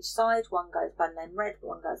from each side. One goes by the name Red,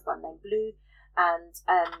 one goes by the name Blue. And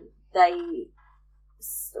they,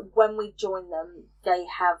 when we join them, they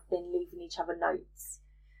have been leaving each other notes.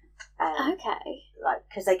 Okay. Like,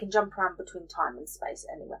 because they can jump around between time and space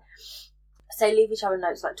anyway. So they leave each other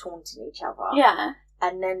notes, like taunting each other. Yeah.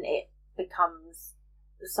 And then it becomes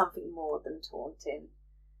something more than taunting.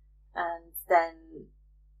 And then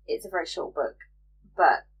it's a very short book.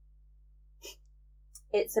 But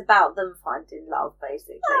it's about them finding love,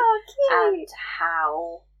 basically. Oh, cute. And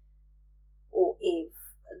how, or if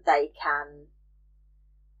they can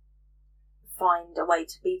find a way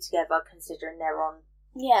to be together, considering they're on.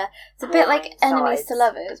 Yeah, it's a bit like enemies to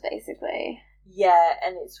lovers, basically. Yeah,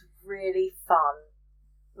 and it's really fun,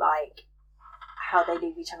 like how they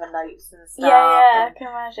leave each other notes and stuff. Yeah, I can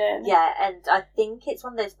imagine. Yeah, and I think it's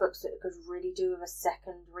one of those books that could really do with a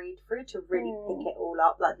second read through to really pick it all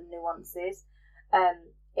up, like the nuances.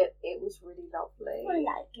 It was really lovely. I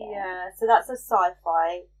like it. Yeah, so that's a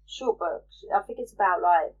sci-fi short book. I think it's about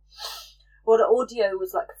the audio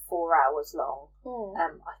was 4 hours long.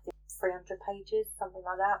 I think 300 pages, something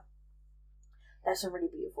like that. There's some really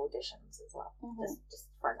beautiful editions as well. Just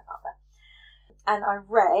throwing it out there. And I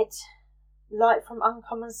read Light from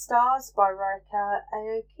Uncommon Stars by Rika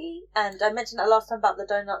Aoki. And I mentioned that last time about the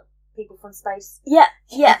donut people from space. Yeah.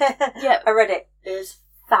 I read it. It was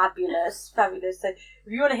fabulous. So if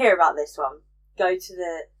you want to hear about this one, go to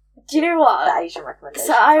the... Do you know what? The Asian recommendation.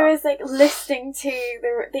 So I was listening to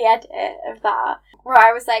the edit of that, where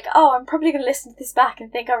I was like, oh, I'm probably going to listen to this back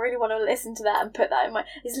and think I really want to listen to that and put that in my...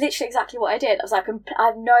 It's literally exactly what I did. I was like, I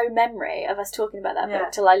have no memory of us talking about that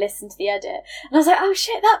book till I listened to the edit. And I was like, oh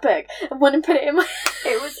shit, that book. And went and put it in my...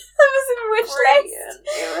 It was... That was in my wish list.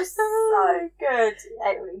 It was so good.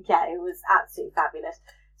 It was absolutely fabulous.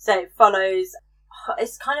 So it follows...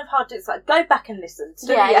 It's kind of hard to... It's go back and listen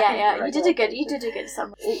to Yeah. You did a good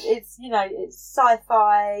summary. It's, it's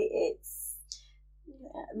sci-fi, it's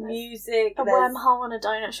music. A wormhole on a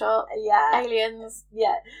donut shop. Yeah. Aliens.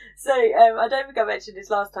 Yeah. So, I don't think I mentioned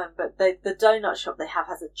this last time, but the donut shop they have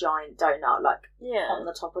has a giant donut, on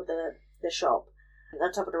the top of the shop,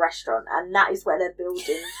 on top of the restaurant, and that is where they're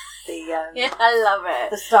building the... yeah, I love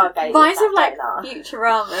it. The Stargate. Reminds of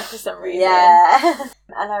Futurama for some reason. Yeah.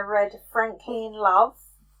 And I read Frankly in Love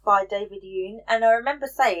by David Yoon, and I remember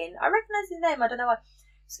saying, I recognise his name, I don't know why,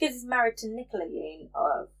 it's because he's married to Nicola Yoon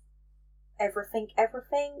of Everything.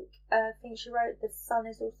 I think she wrote The Sun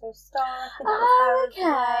Is Also a Star. I think that was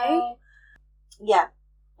her as well. Yeah,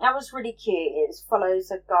 that was really cute. It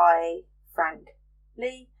follows a guy, Frank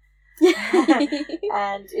Lee,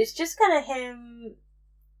 and it's just kind of him.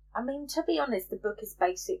 I mean, to be honest, the book is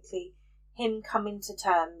basically him coming to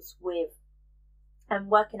terms with and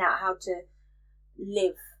working out how to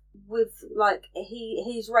live with,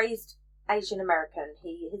 he's raised Asian American.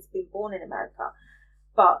 He has been born in America,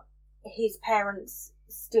 but his parents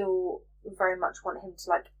still very much want him to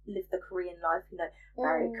like live the Korean life, you know,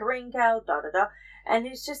 marry a Korean girl, and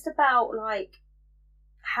it's just about like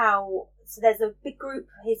how, so there's a big group,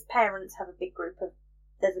 his parents have a big group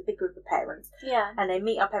of parents, and they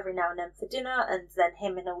meet up every now and then for dinner, and then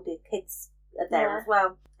him and all the kids are there as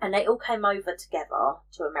well, and they all came over together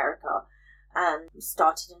to America and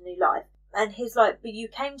started a new life. And he's like, but you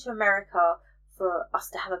came to America for us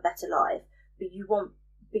to have a better life, but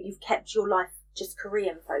you've kept your life just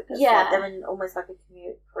Korean focused. Like they're in almost like a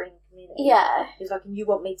Korean community. He's like, and you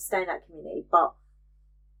want me to stay in that community, but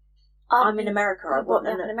I'm in America. I want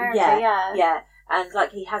in America. Yeah. And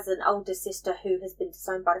like he has an older sister who has been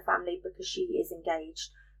disowned by the family because she is engaged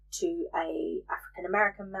to a African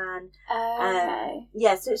American man.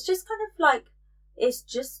 So it's just kind of like, it's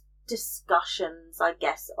just discussions, I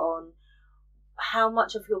guess, on how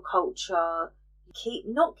much of your culture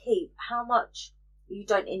how much you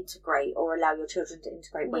don't integrate or allow your children to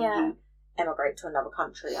integrate when you emigrate to another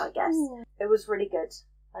country, I guess. It was really good.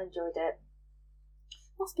 I enjoyed it.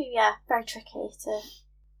 Must be very tricky to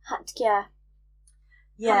how much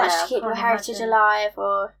to keep your heritage alive,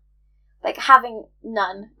 or like having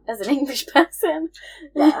none as an English person.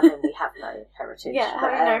 I mean, we have no heritage.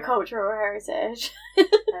 Having no cultural heritage. We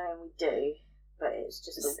do, but it's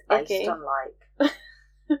just all based icky. on like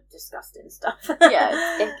disgusting stuff.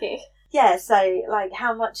 It's icky. So like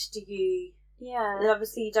how much do you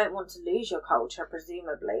obviously you don't want to lose your culture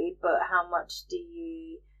presumably, but how much do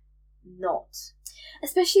you not,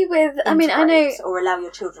 especially with I know, or allow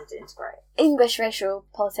your children to integrate? English racial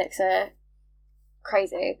politics are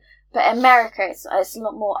crazy, but America it's a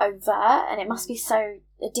lot more overt, and it must be so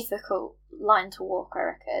a difficult line to walk, I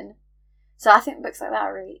reckon. So I think books like that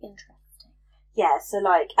are really interesting. So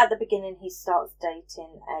like at the beginning he starts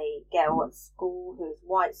dating a girl at school who is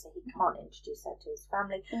white, so he can't introduce her to his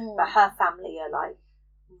family, but her family are like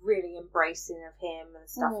really embracing of him and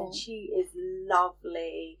stuff, and she is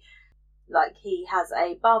lovely. Like he has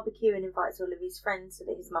a barbecue and invites all of his friends so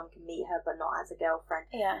that his mum can meet her, but not as a girlfriend.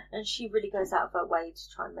 And she really goes out of her way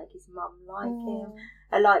to try and make his mum like him.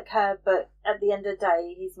 I like her, but at the end of the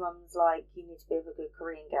day, his mum's like, you need to be with a good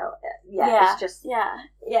Korean girl. It's just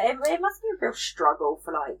it must be a real struggle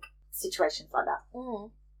for like situations like that.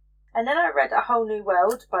 And then I read A Whole New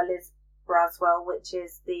World by Liz Braswell, which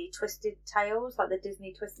is the Twisted Tales, like the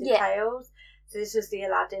Disney Twisted Tales. So this was the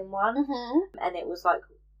Aladdin one, and it was like,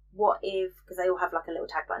 what if, because they all have like a little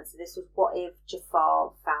tagline, so this was, what if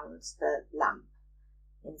Jafar found the lamp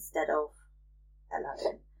instead of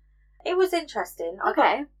Aladdin? It was interesting. I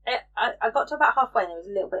got to about halfway and it was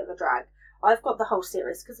a little bit of a drag. I've got the whole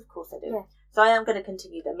series, because of course I do. So I am going to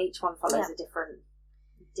continue them. Each one follows a different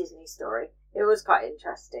Disney story. It was quite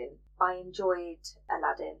interesting. I enjoyed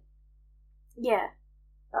Aladdin. That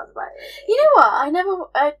was about it. You know what? I never...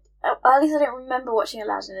 at least I don't remember watching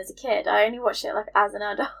Aladdin as a kid. I only watched it like as an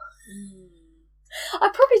adult. I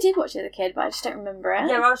probably did watch it as a kid, but I just don't remember it.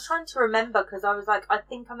 I was trying to remember because I was like, I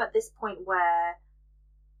think I'm at this point where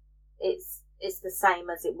it's the same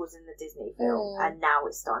as it was in the Disney film, and now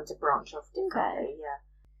it's starting to branch off differently.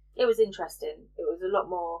 It was interesting. It was a lot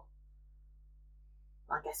more,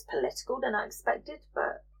 I guess, political than I expected,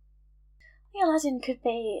 but Aladdin could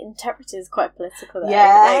be interpreted as quite political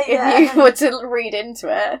though. If you were to read into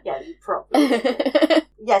it. You probably would.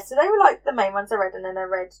 So they were like the main ones I read, and then I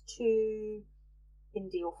read 2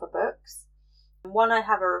 indie author books. One I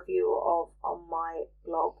have a review of on my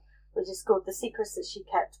blog, which is called The Secrets That She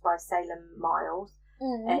Kept by Salem Miles.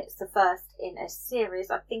 It's the first in a series.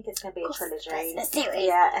 I think it's going to be a trilogy. It's a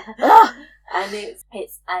series. And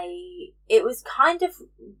it was kind of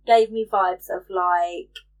gave me vibes of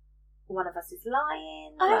like One of Us is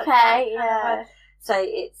Lying. So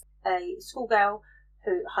it's a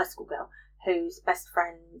high school girl, whose best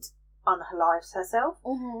friend unalives herself,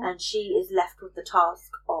 and she is left with the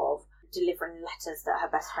task of delivering letters that her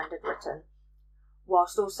best friend had written,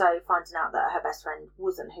 whilst also finding out that her best friend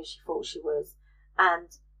wasn't who she thought she was,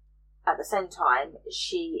 and at the same time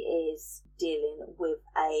she is dealing with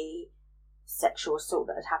a sexual assault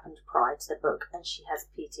that had happened prior to the book, and she has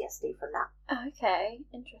PTSD from that.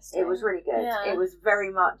 Interesting. It was really good. It was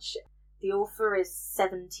very much, the author is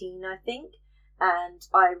 17 I think, and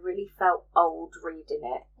I really felt old reading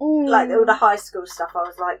it. Like all the high school stuff, I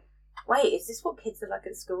was like, wait, is this what kids are like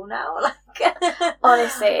at school now? Like,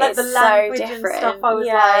 honestly, like it's the language so different. And stuff, I was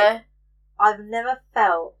like, I've never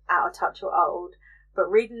felt out of touch or old, but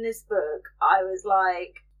reading this book, I was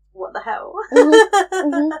like, what the hell?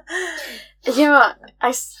 You know what?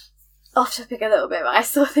 Off topic a little bit, but I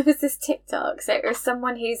saw there was this TikTok. So it was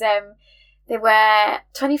someone who's they were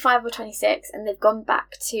 25 or 26, and they've gone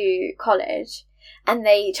back to college, and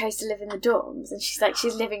they chose to live in the dorms, and she's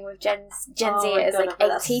living with Gen Zers, like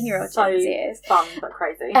 18-year-old Gen Zers. Fun but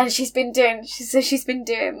crazy. And she's been doing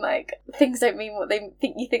like things don't mean what they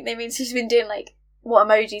think they mean. So she's been doing like what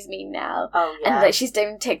emojis mean now. Oh yeah. And like she's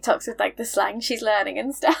doing TikToks with like the slang she's learning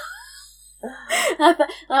and stuff. And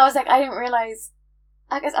I was like, I didn't realise.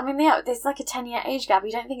 I guess, I mean, yeah, there's like a 10-year age gap.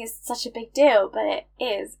 You don't think it's such a big deal, but it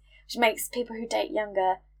is, which makes people who date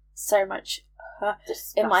younger so much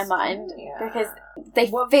in my mind, because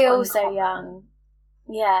they feel so young.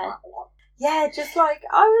 Yeah. Yeah, just like,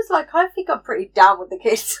 I was like, I think I'm pretty down with the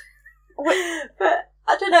kids. But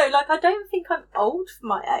I don't know, like, I don't think I'm old for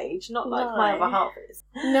my age, not like my other half is.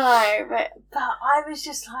 No, but I was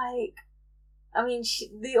just like, I mean,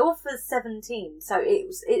 the author's 17, so it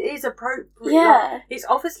is appropriate. Yeah. Like, it's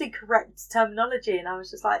obviously correct terminology, and I was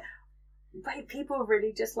just like, wait, people are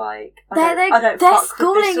really just like, I don't their fuck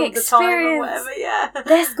schooling with this all the time or whatever, yeah.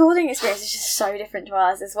 Their schooling experience is just so different to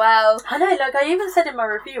ours as well. I know, like, I even said in my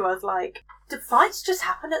review, I was like, do fights just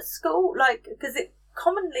happen at school? Like, because it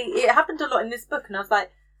happened a lot in this book, and I was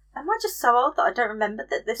like, am I just so old that I don't remember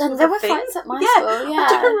that this was a thing? There were fights at my school, yeah.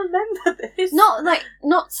 I don't remember this.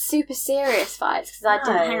 Not super serious fights, because I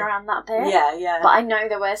didn't hang around that bit. Yeah, yeah. But I know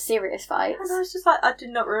there were serious fights. And I was just like, I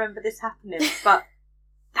did not remember this happening, but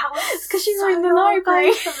that was because you were in the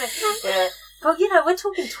library. Yeah. But, you know, we're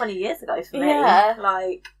talking 20 years ago for me. Yeah.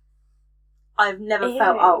 Like, I've never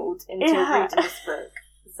felt old until reading this book.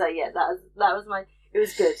 So, yeah, that was my... It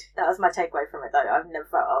was good. That was my takeaway from it, though. I've never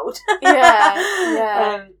felt old.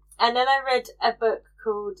 Yeah. And then I read a book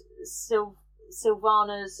called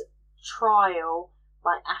Sylvana's Trial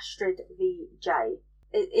by Astrid V. J.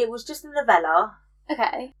 It was just a novella.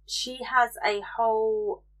 Okay. She has a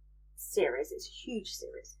whole series. It's a huge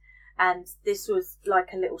series. And this was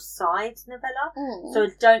like a little side novella. Mm. So I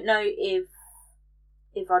don't know if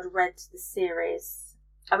I'd read the series.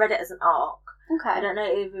 I read it as an arc. Okay. I don't know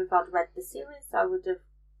if I'd read the series, I would have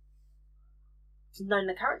known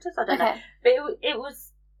the characters. I don't know. But it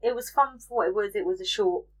was fun for what it was. It was a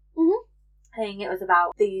short thing. It was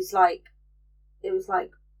about these it was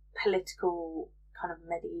like political kind of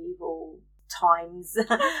medieval times.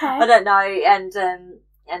 Okay. I don't know,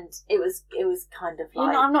 and it was kind of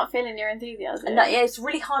like... I'm not feeling your enthusiasm. No, yeah, it's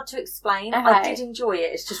really hard to explain. Okay. I did enjoy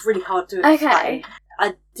it. It's just really hard to explain. Okay.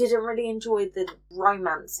 I didn't really enjoy the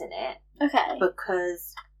romance in it. Okay.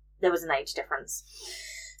 Because there was an age difference.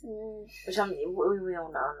 Which we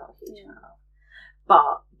all know I'm not a huge fan of.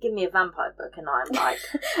 But give me a vampire book and I'm like...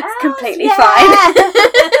 it's completely fine.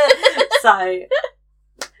 So...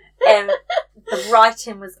 the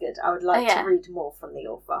writing was good. I would like to read more from the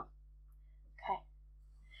author.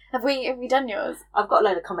 Have we done yours? I've got a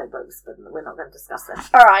load of comic books, but we're not going to discuss them.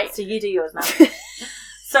 Alright. So you do yours now.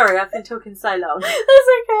 Sorry, I've been talking so long. That's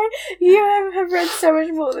okay. You have read so much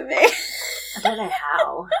more than me. I don't know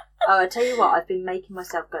how. Oh, I tell you what, I've been making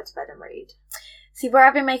myself go to bed and read. See, where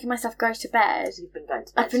I've been making myself go to bed... You've been going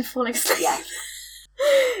to bed. I've been falling asleep. Yeah.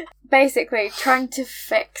 Basically, trying to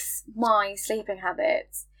fix my sleeping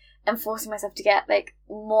habits and forcing myself to get,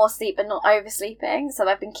 more sleep but not oversleeping. So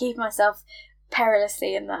I've been keeping myself...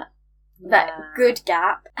 perilously in that good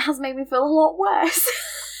gap has made me feel a lot worse.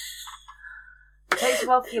 It takes a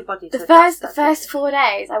while for your body to the first 4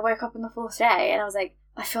 days I woke up on the fourth day and I was like,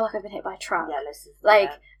 I feel like I've been hit by a truck. Yeah, listen.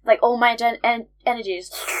 Like all my energy is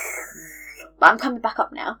but I'm coming back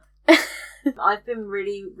up now. I've been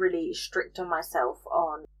really, really strict on myself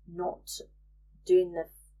on not doing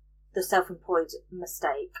the self-employed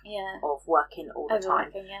mistake of working all the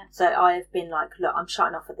time. Yeah. So I have been like, look, I'm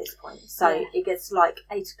shutting off at this point. So it gets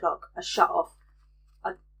 8 o'clock, I shut off,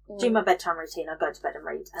 I do my bedtime routine, I go to bed and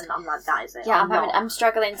read, and I'm like, that is it. Yeah, I'm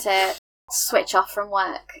struggling to switch off from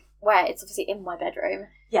work where it's obviously in my bedroom.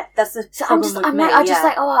 Yeah, that's the so problem with me.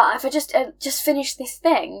 If I just finish this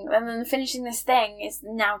thing, and then finishing this thing is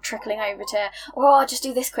now trickling over to, I'll just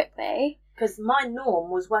do this quickly. Because my norm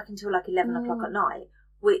was working till 11 o'clock at night,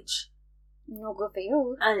 which... not good for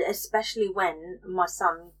you. And especially when my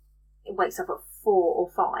son wakes up at 4 or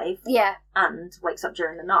 5 and wakes up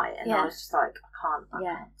during the night, and I was just like, I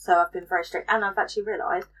can't. So I've been very strict, and I've actually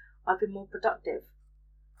realised I've been more productive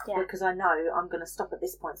because I know I'm going to stop at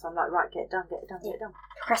this point, so I'm like, right, get it done.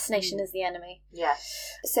 Procrastination is the enemy. Yeah.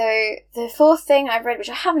 So the fourth thing I've read, which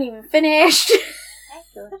I haven't even finished,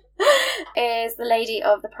 is The Lady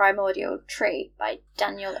of the Primordial Tree by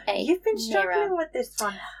Daniel A. You've been struggling with this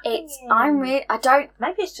one. Maybe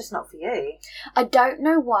it's just not for you. I don't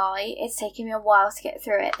know why it's taken me a while to get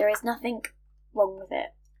through it. There is nothing wrong with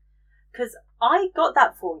it. Because I got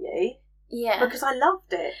that for you. Yeah. Because I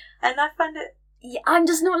loved it. And I found it... Yeah, I'm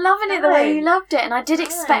just not loving it the way you loved it, and I did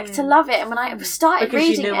expect to love it. And when I started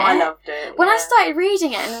reading it, I loved it. When I started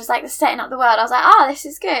reading it, and it was like setting up the world, I was like, this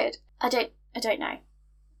is good. I don't know.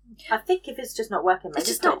 I think if it's just not working, maybe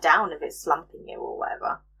just put it down if it's slumping you or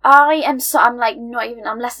whatever. I'm like not even.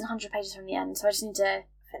 I'm less than 100 pages from the end, so I just need to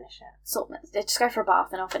finish it. Just go for a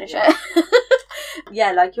bath, and I'll finish it.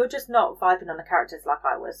 Yeah, like you're just not vibing on the characters like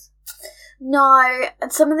I was. No,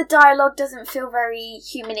 and some of the dialogue doesn't feel very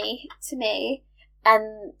human-y to me.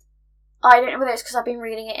 And I don't know whether it's because I've been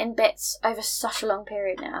reading it in bits over such a long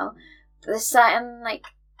period now. There's certain, like,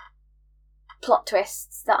 plot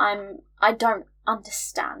twists that I don't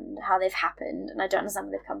understand how they've happened, and I don't understand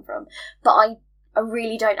where they've come from. But I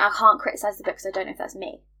can't criticise the book because I don't know if that's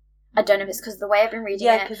me. I don't know if it's because of the way I've been reading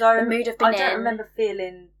it, the mood I've been in. I don't remember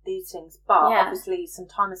feeling these things, but obviously some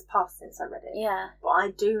time has passed since I read it. Yeah. But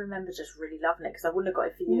I do remember just really loving it, because I wouldn't have got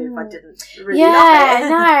it for you if I didn't really love it.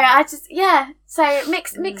 No, I just, so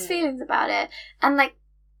mixed feelings about it. And, like...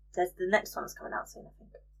 There's the next one's coming out soon, I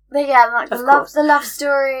think. The love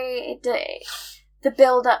story, the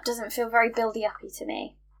build-up doesn't feel very buildy-uppy to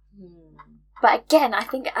me. But again, I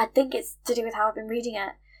think it's to do with how I've been reading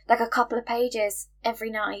it. Like a couple of pages every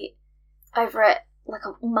night over it, like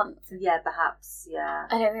a month. Yeah, perhaps, yeah.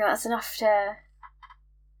 I don't think that's enough to...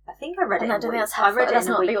 I think I read it in a week. I don't think that's helpful. I read it that's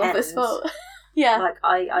in not a the weekend. author's fault. Yeah. Like,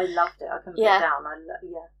 I loved it. I couldn't put it down.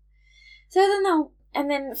 So and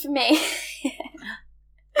then for me...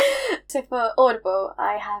 So for Audible,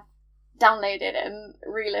 I have downloaded and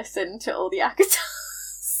re-listened to all the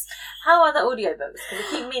ACOTARs. How are the audiobooks? Because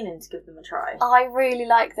I keep meaning to give them a try. I really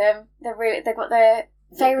like them. They've got their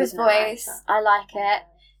Feyre's voice. I like it.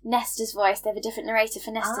 Nesta's voice. They have a different narrator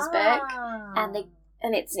for Nesta's book, and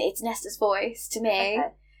it's Nesta's voice to me.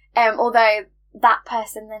 Okay. Although that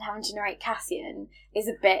person then having to narrate Cassian is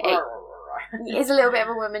a little bit of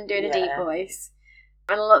a woman doing a deep voice,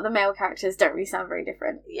 and a lot of the male characters don't really sound very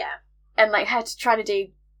different. Yeah, and like her to try to do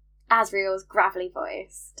Asriel's gravelly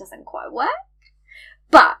voice doesn't quite work.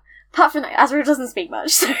 But apart from that, Asriel doesn't speak much,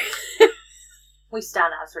 so. We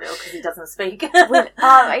stand Asriel because he doesn't speak.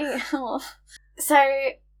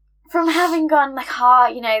 So, from having gone like,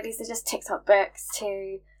 these are just TikTok books,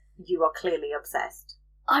 to... You are clearly obsessed.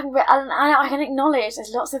 I can acknowledge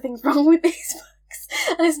there's lots of things wrong with these books,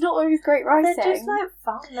 and it's not always great writing. They're just like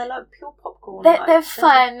fun. They're like pure popcorn. They're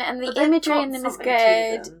fun, and the imagery in them is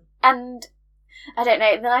good. And I don't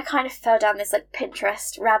know. Then I kind of fell down this like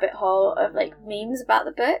Pinterest rabbit hole of like memes about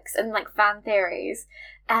the books and like fan theories,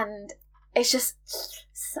 and it's just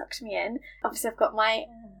sucked me in. Obviously, I've got my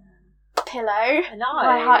pillow. I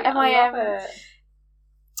know. My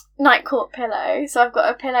Night Court pillow. So I've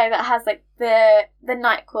got a pillow that has like the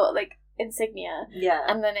Night Court like insignia. Yeah.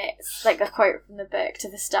 And then it's like a quote from the book: "To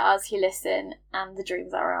the stars who listen, and the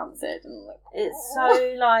dreams are answered." And like, it's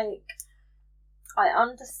so like, I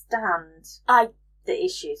understand the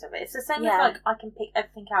issues of it. It's the same as like I can pick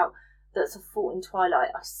everything out that's a fault in Twilight.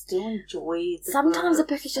 I still enjoy the Sometimes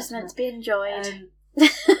book. a book is just meant to be enjoyed.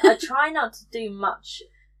 I try not to do much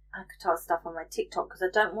ACOTAR stuff on my TikTok because I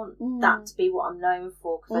don't want that to be what I'm known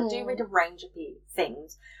for, because I do read a range of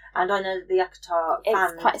things, and I know that the ACOTAR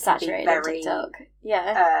fans quite saturated can be very on TikTok.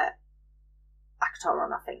 ACOTAR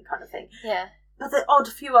on, I think, kind of thing. Yeah. But the odd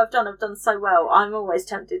few I've done so well, I'm always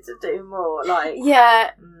tempted to do more. Like,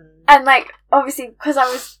 and like obviously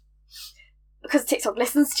because TikTok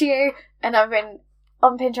listens to you, and I've been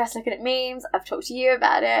on Pinterest looking at memes, I've talked to you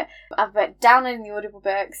about it, I've been downloading the Audible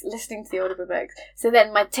books, listening to the Audible books, so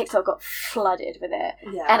then my TikTok got flooded with it,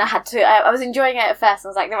 and I was enjoying it at first, and I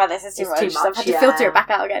was like, this is too much, so I've had to filter it back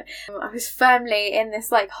out again. I was firmly in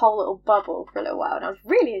this like whole little bubble for a little while, and I was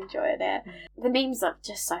really enjoying it. The memes are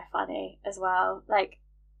just so funny as well, like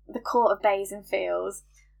the Court of Bays and Fields,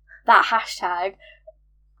 that hashtag.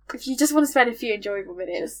 If you just want to spend a few enjoyable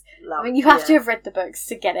minutes, you have to have read the books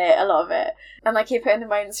to get it, a lot of it. And like, he put in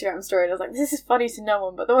my Instagram story, and I was like, this is funny to no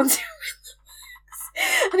one but the ones who read the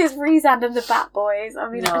books. And it's Rhysand and the Bat Boys. I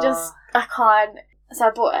mean, I can't. So I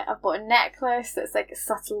bought a necklace that's like a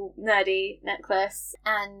subtle, nerdy necklace,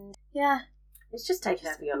 and it's just taken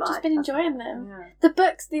over your life. I've just been enjoying them. Yeah. The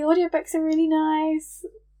books, the audiobooks are really nice.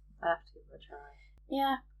 I have to give it a try.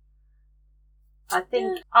 Yeah. I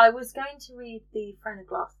think I was going to read the Throne of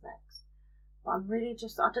Glass next, but I'm really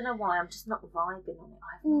just, I don't know why, I'm just not vibing on it.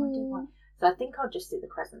 I have no idea why. So I think I'll just do the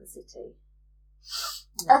Crescent City.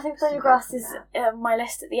 I think Throne of Glass is my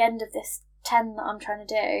list at the end of this 10 that I'm trying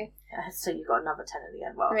to do. So you've got another 10 at the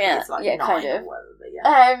end. Well, it's like 9 kind of. Or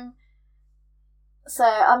whatever, So,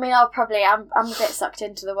 I mean, I'm a bit sucked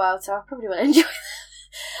into the world, so I probably will enjoy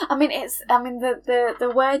that.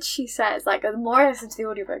 The words she says, like, the more I listen to the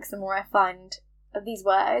audiobooks, the more I find of these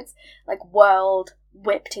words, like whirled,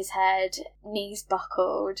 whipped his head, knees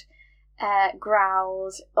buckled,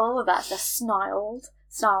 growled, all of that stuff, snarled.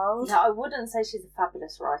 No, I wouldn't say she's a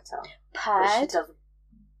fabulous writer. Purred. But she does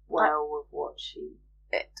well with what she...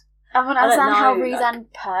 I want to understand how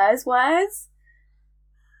Rhysand purrs words.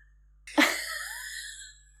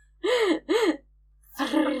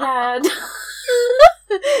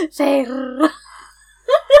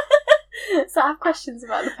 So I have questions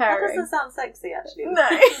about the purring. That doesn't sound sexy, actually. No.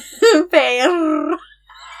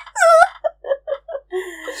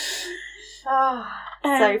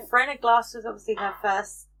 So Fiona Glass was obviously her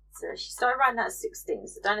first series. She started writing that at 16,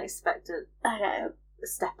 so don't expect a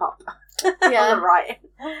step up on the writing.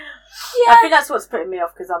 I think that's what's putting me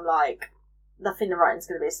off, because I'm like, I think the writing's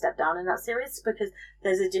going to be a step down in that series, because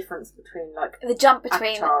there's a difference between like the jump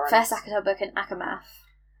between first ACOTAR book and ACOMAF,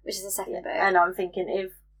 which is the second book. And I'm thinking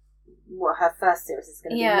if her first series is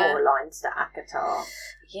going to be more aligned to ACOTAR.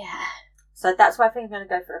 Yeah. So that's why I think I'm going to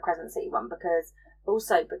go for the Crescent City one, because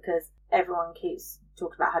everyone keeps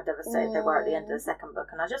talking about how devastated they were at the end of the second book,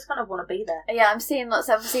 and I just kind of want to be there. Yeah, I'm seeing lots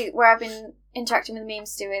of, obviously, where I've been interacting with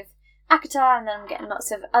memes to do with ACOTAR, and then I'm getting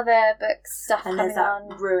lots of other books stuff and coming on. And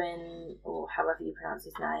there's that Ruin, or however you pronounce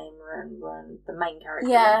his name, Ruin, the main character.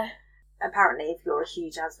 Yeah. Apparently, if you're a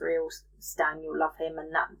huge Azriel stan, you'll love him,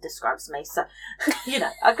 and that describes me. So,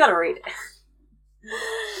 I've got to read it.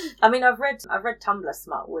 I mean, I've read Tumblr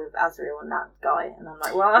smut with Azriel and that guy, and I'm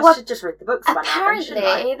like, I should just read the books by now.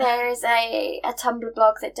 Apparently, there is a Tumblr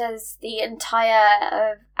blog that does the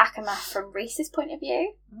entire of ACOMAF from Rhys's point of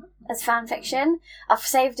view as fan fiction. I've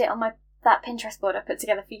saved it on that Pinterest board I put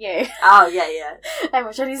together for you. Oh yeah.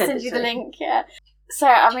 Which I need to send you the link. Yeah. So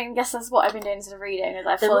I mean, I guess that's what I've been doing instead of reading. Is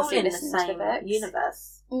I fall asleep listening to the books. They're all in the same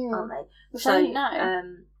universe, aren't they? Which I didn't know.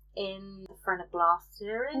 In the Fiona Glass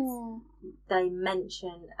series, they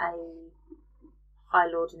mention a High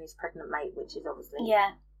Lord and his pregnant mate, which is obviously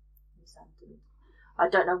I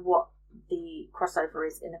don't know what the crossover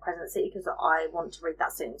is in the Crescent City, because I want to read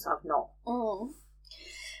that soon, so I've not.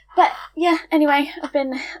 But yeah, anyway, I've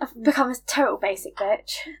become a total basic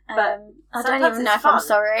bitch. I don't even know if I'm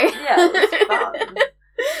sorry. Yeah, it's fun.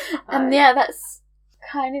 And that's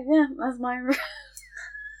kind of that's my.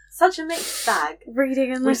 Such a mixed bag.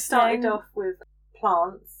 Reading and listening. We started off with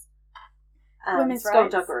plants, women's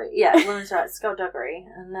skullduggery. rights. Yeah, women's rights, skullduggery,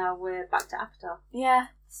 and now we're back to ACOTAR. Yeah.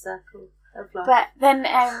 Circle of life. But then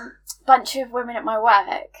a bunch of women at my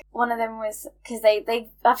work, one of them was, because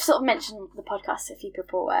I've sort of mentioned the podcast to a few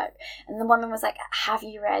people at work, and then one of them was like, have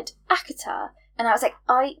you read ACOTAR? And I was like,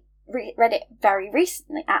 I read it very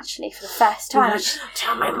recently, actually, for the first time.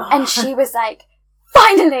 Tell me more. And she was like,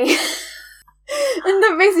 finally! And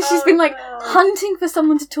then basically she's been like hunting for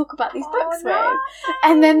someone to talk about these books with.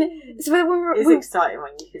 And then it's exciting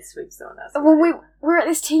when you can speak to someone else. Well, we were at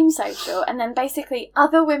this team social, and then basically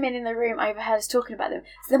other women in the room overheard us talking about them.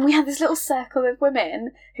 So then we had this little circle of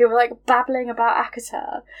women who were like babbling about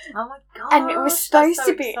ACOTAR. Oh my god! And it was supposed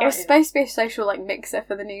to be a social like mixer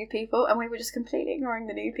for the new people, and we were just completely ignoring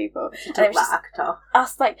the new people. To talk about ACOTAR.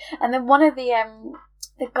 Us and then one of the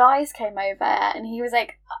guys came over, and he was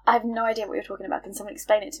like, I have no idea what you're talking about, can someone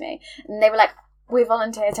explain it to me? And they were like, we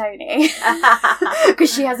volunteer Tony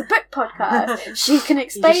because she has a book podcast, she can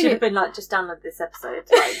explain it. You should have been like, just download this episode,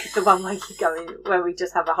 like the one where we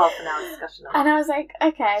just have a half an hour discussion on it. And I was like,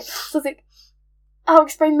 okay. So I was like, I'll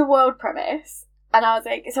explain the world premise, and I was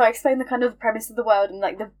like, so I explained the kind of the premise of the world and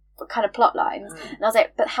like the kind of plot lines, and I was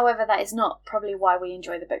like, but however, that is not probably why we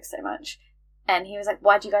enjoy the book so much. And he was like,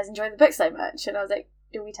 why do you guys enjoy the book so much? And I was like,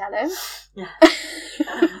 do we tell him? Yeah.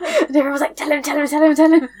 And everyone was like, tell him.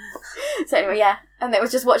 So anyway, yeah. And it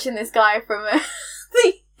was just watching this guy from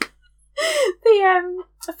the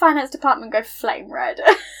finance department go flame red.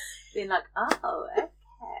 Being like, oh, okay.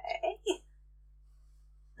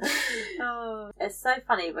 Oh, it's so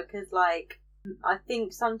funny because, like, I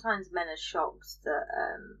think sometimes men are shocked that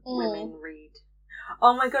women read.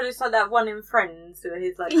 Oh my god, it's like that one in Friends where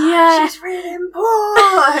he's like, she's reading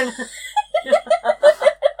porn!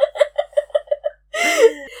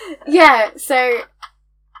 Yeah, so,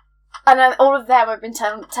 and all of them have been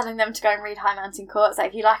telling them to go and read High Mountain Court. It's like,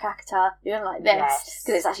 if you like ACOTAR, you don't like this,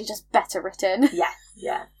 because it's actually just better written. Yeah.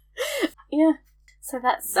 Yeah, so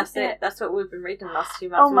that's it. That's what we've been reading the last few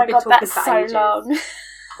months. Oh my god, that's so ages. Long.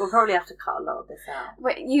 We'll probably have to cut a lot of this out.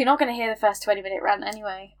 Wait, you're not going to hear the first 20-minute rant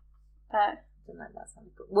anyway. But don't know, that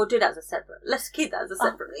sounded good. We'll do that as a separate. Let's keep that as a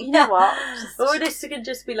separate. You know what? Or this can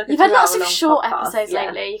just be like a You've had lots of short podcast. episodes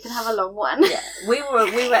lately. You can have a long one. Yeah, we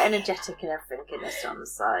were energetic and everything in this one,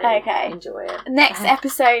 so enjoy it. Next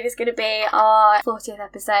episode is going to be our 40th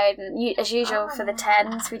episode, and as usual for the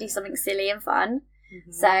 10s, we do something silly and fun.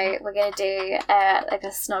 Mm-hmm. So we're going to do like a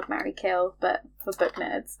Snog, Marry, Kill, but for book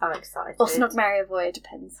nerds. I'm excited. Or Snog, Marry, Avoid,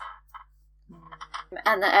 depends.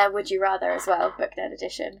 And Would You Rather as well, book nerd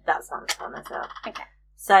edition. That sounds fun as well. Okay.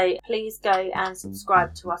 So please go and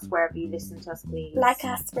subscribe to us wherever you listen to us, please. Like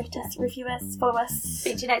us, rate us, review us, follow us.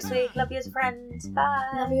 Speak to you next week. Love you as a friend. Bye.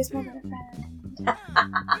 Love you as more than a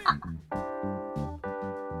friend.